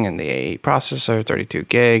gaming and the A8 processor, 32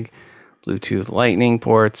 gig, Bluetooth Lightning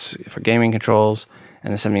ports for gaming controls,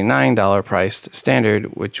 and the $79 priced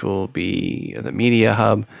standard, which will be the Media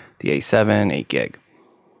Hub, the A7, 8 gig.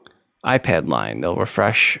 iPad line, they'll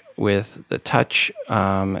refresh with the Touch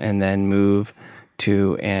and then move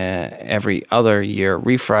to every other year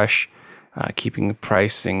refresh, keeping the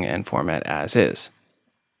pricing and format as is.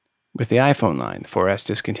 With the iPhone line, the 4S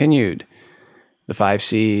discontinued. The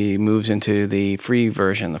 5C moves into the free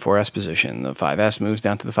version, the 4S position. The 5S moves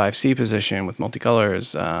down to the 5C position with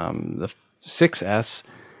multicolors. The 6S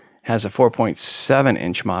has a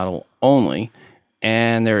 4.7-inch model only,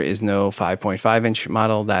 and there is no 5.5-inch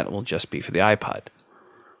model. That will just be for the iPod.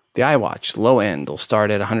 The iWatch, low end, will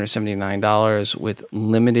start at $179 with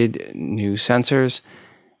limited new sensors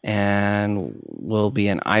and will be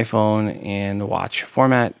an iPhone in watch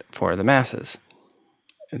format for the masses.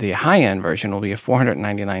 The high-end version will be a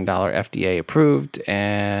 $499 FDA approved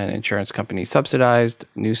and insurance company subsidized,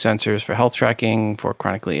 new sensors for health tracking for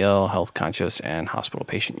chronically ill, health conscious, and hospital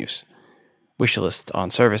patient use. Wish list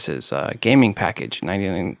on services, gaming package,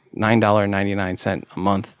 $9.99 a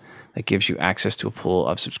month that gives you access to a pool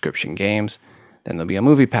of subscription games. Then there'll be a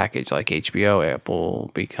movie package like HBO. Apple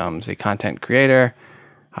becomes a content creator,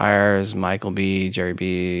 hires Michael B., Jerry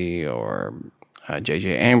B., or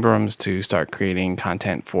J.J. Abrams to start creating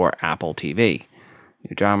content for Apple TV.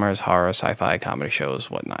 New dramas, horror, sci-fi, comedy shows,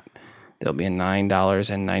 whatnot. There'll be a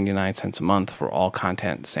 $9.99 a month for all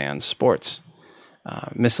content sans sports.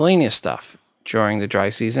 Miscellaneous stuff. During the dry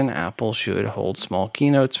season, Apple should hold small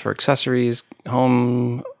keynotes for accessories,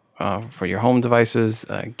 home for your home devices,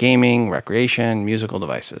 gaming, recreation, musical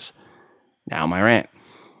devices. Now my rant.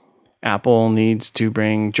 Apple needs to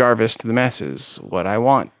bring Jarvis to the masses. What I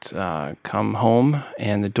want. Come home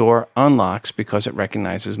and the door unlocks because it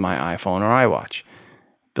recognizes my iPhone or iWatch.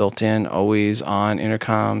 Built-in, always-on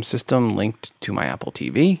intercom system linked to my Apple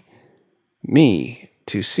TV. Me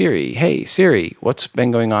to Siri. Hey, Siri, what's been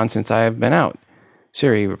going on since I have been out?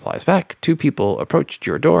 Siri replies back. 2 people approached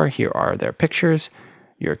your door. Here are their pictures.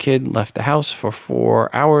 Your kid left the house for 4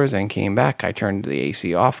 hours and came back. I turned the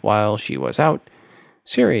AC off while she was out.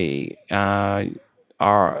 Siri says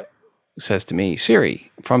to me,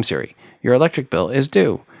 from Siri, your electric bill is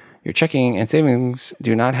due. Your checking and savings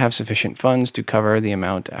do not have sufficient funds to cover the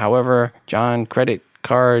amount. However, John credit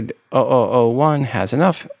card 0001 has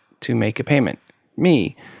enough to make a payment.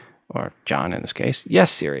 Me, or John in this case, yes,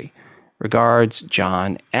 Siri. Regards,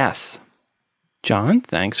 John S. John,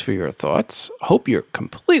 thanks for your thoughts. Hope you're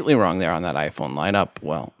completely wrong there on that iPhone lineup.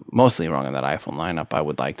 Well, mostly wrong on that iPhone lineup. I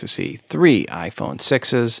would like to see 3 iPhone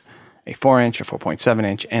 6s, a 4-inch, a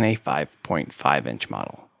 4.7-inch, and a 5.5-inch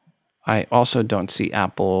model. I also don't see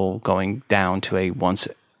Apple going down to a once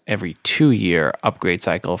every 2-year upgrade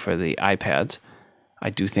cycle for the iPads. I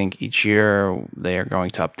do think each year they are going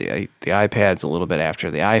to update the iPads a little bit after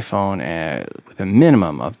the iPhone with a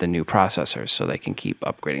minimum of the new processors so they can keep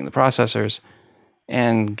upgrading the processors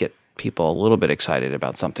and get people a little bit excited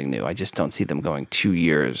about something new. I just don't see them going 2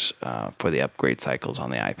 years for the upgrade cycles on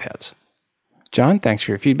the iPads. John, thanks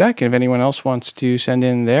for your feedback. And if anyone else wants to send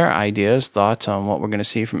in their ideas, thoughts on what we're going to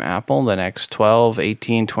see from Apple the next 12,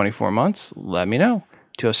 18, 24 months, let me know.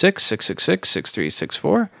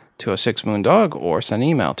 206-666-6364, 206-MOONDOG, or send an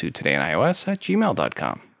email to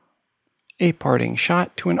todayinios@gmail.com. A parting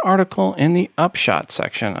shot to an article in the Upshot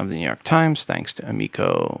section of the New York Times. Thanks to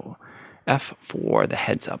Amico F for the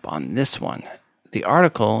heads up on this one. The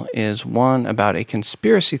article is one about a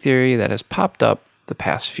conspiracy theory that has popped up the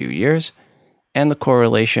past few years and the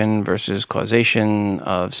correlation versus causation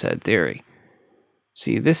of said theory.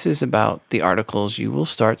 See, this is about the articles you will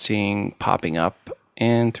start seeing popping up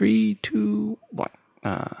in 3, 2, 1.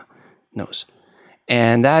 Nose.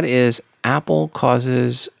 And that is Apple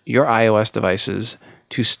causes your iOS devices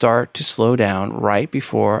to start to slow down right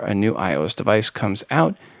before a new iOS device comes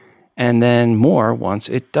out, and then more once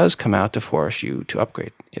it does come out to force you to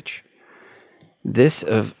upgrade it. This,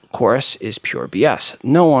 of course, is pure BS.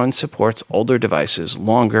 No one supports older devices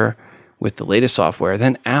longer with the latest software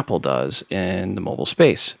than Apple does in the mobile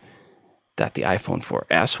space. That the iPhone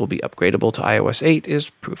 4S will be upgradable to iOS 8 is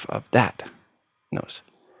proof of that. Nose.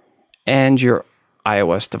 And your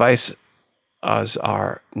iOS devices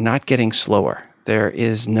are not getting slower. There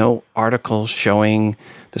is no article showing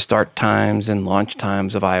the start times and launch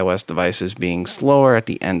times of iOS devices being slower at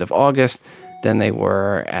the end of August than they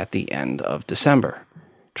were at the end of December.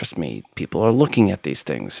 Trust me, people are looking at these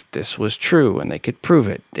things. If this was true and they could prove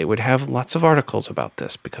it, they would have lots of articles about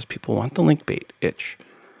this because people want the link bait itch.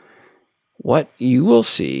 What you will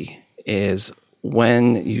see is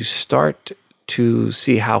when you start to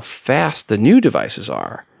see how fast the new devices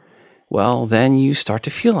are, well, then you start to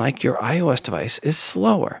feel like your iOS device is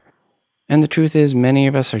slower. And the truth is, many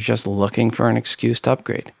of us are just looking for an excuse to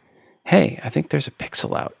upgrade. Hey, I think there's a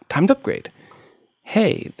pixel out. Time to upgrade.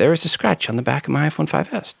 Hey, there's a scratch on the back of my iPhone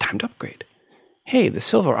 5S. Time to upgrade. Hey, the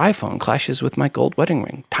silver iPhone clashes with my gold wedding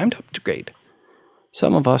ring. Time to upgrade.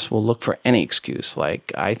 Some of us will look for any excuse,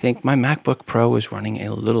 like, I think my MacBook Pro is running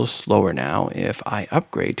a little slower now. If I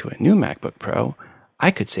upgrade to a new MacBook Pro, I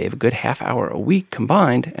could save a good half hour a week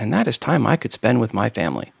combined, and that is time I could spend with my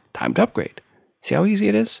family. Time to upgrade. See how easy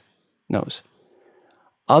it is? Knows.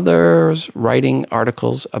 Others writing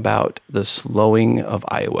articles about the slowing of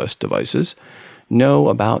iOS devices know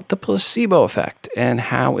about the placebo effect and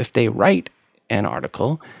how if they write an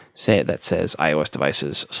article that says iOS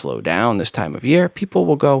devices slow down this time of year, people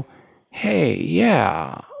will go, hey,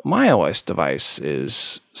 yeah, my iOS device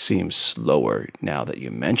seems slower now that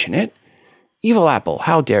you mention it. Evil Apple,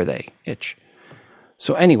 how dare they? Itch.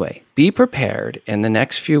 So anyway, be prepared in the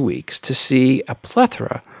next few weeks to see a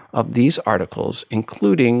plethora of these articles,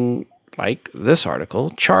 including, like this article,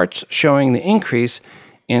 charts showing the increase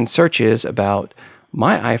in searches about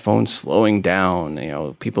my iPhone slowing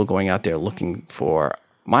down, people going out there looking for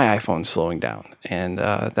my iPhone slowing down. And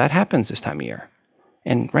that happens this time of year.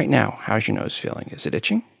 And right now, how's your nose feeling? Is it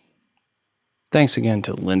itching? Thanks again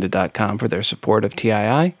to lynda.com for their support of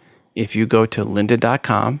TII. If you go to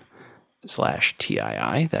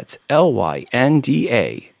lynda.com/TII, that's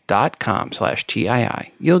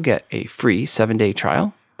lynda.com/TII, you'll get a free 7-day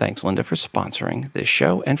trial. Thanks, Lynda, for sponsoring this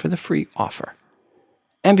show and for the free offer.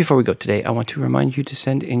 And before we go today, I want to remind you to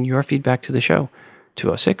send in your feedback to the show,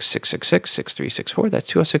 206-666-6364,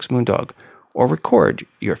 that's 206-MOONDOG, or record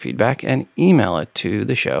your feedback and email it to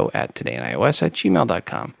the show at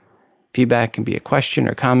todayinios@gmail.com. Feedback can be a question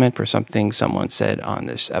or comment for something someone said on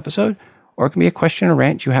this episode, or it can be a question or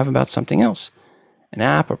rant you have about something else. An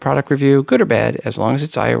app or product review, good or bad, as long as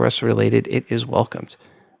it's iOS related, it is welcomed.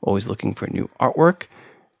 Always looking for new artwork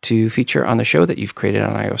to feature on the show that you've created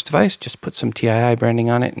on an iOS device. Just put some TII branding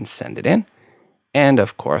on it and send it in. And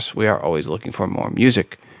of course, we are always looking for more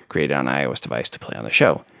music created on an iOS device to play on the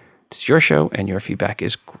show. It's your show, and your feedback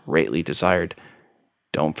is greatly desired.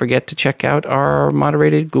 Don't forget to check out our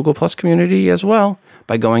moderated Google Plus community as well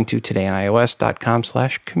by going to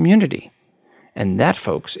todayinios.com/community. And that,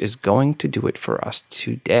 folks, is going to do it for us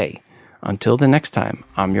today. Until the next time,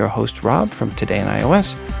 I'm your host, Rob, from Today in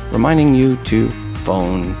iOS, reminding you to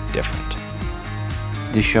phone different.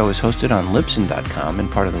 This show is hosted on Libsyn.com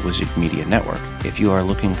and part of the Wizard Media Network. If you are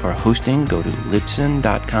looking for hosting, go to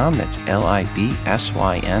Libsyn.com, that's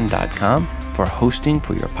Libsyn.com, for hosting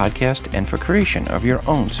for your podcast and for creation of your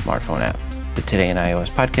own smartphone app. The Today in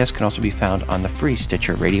iOS podcast can also be found on the free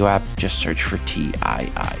Stitcher radio app. Just search for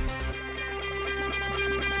TII.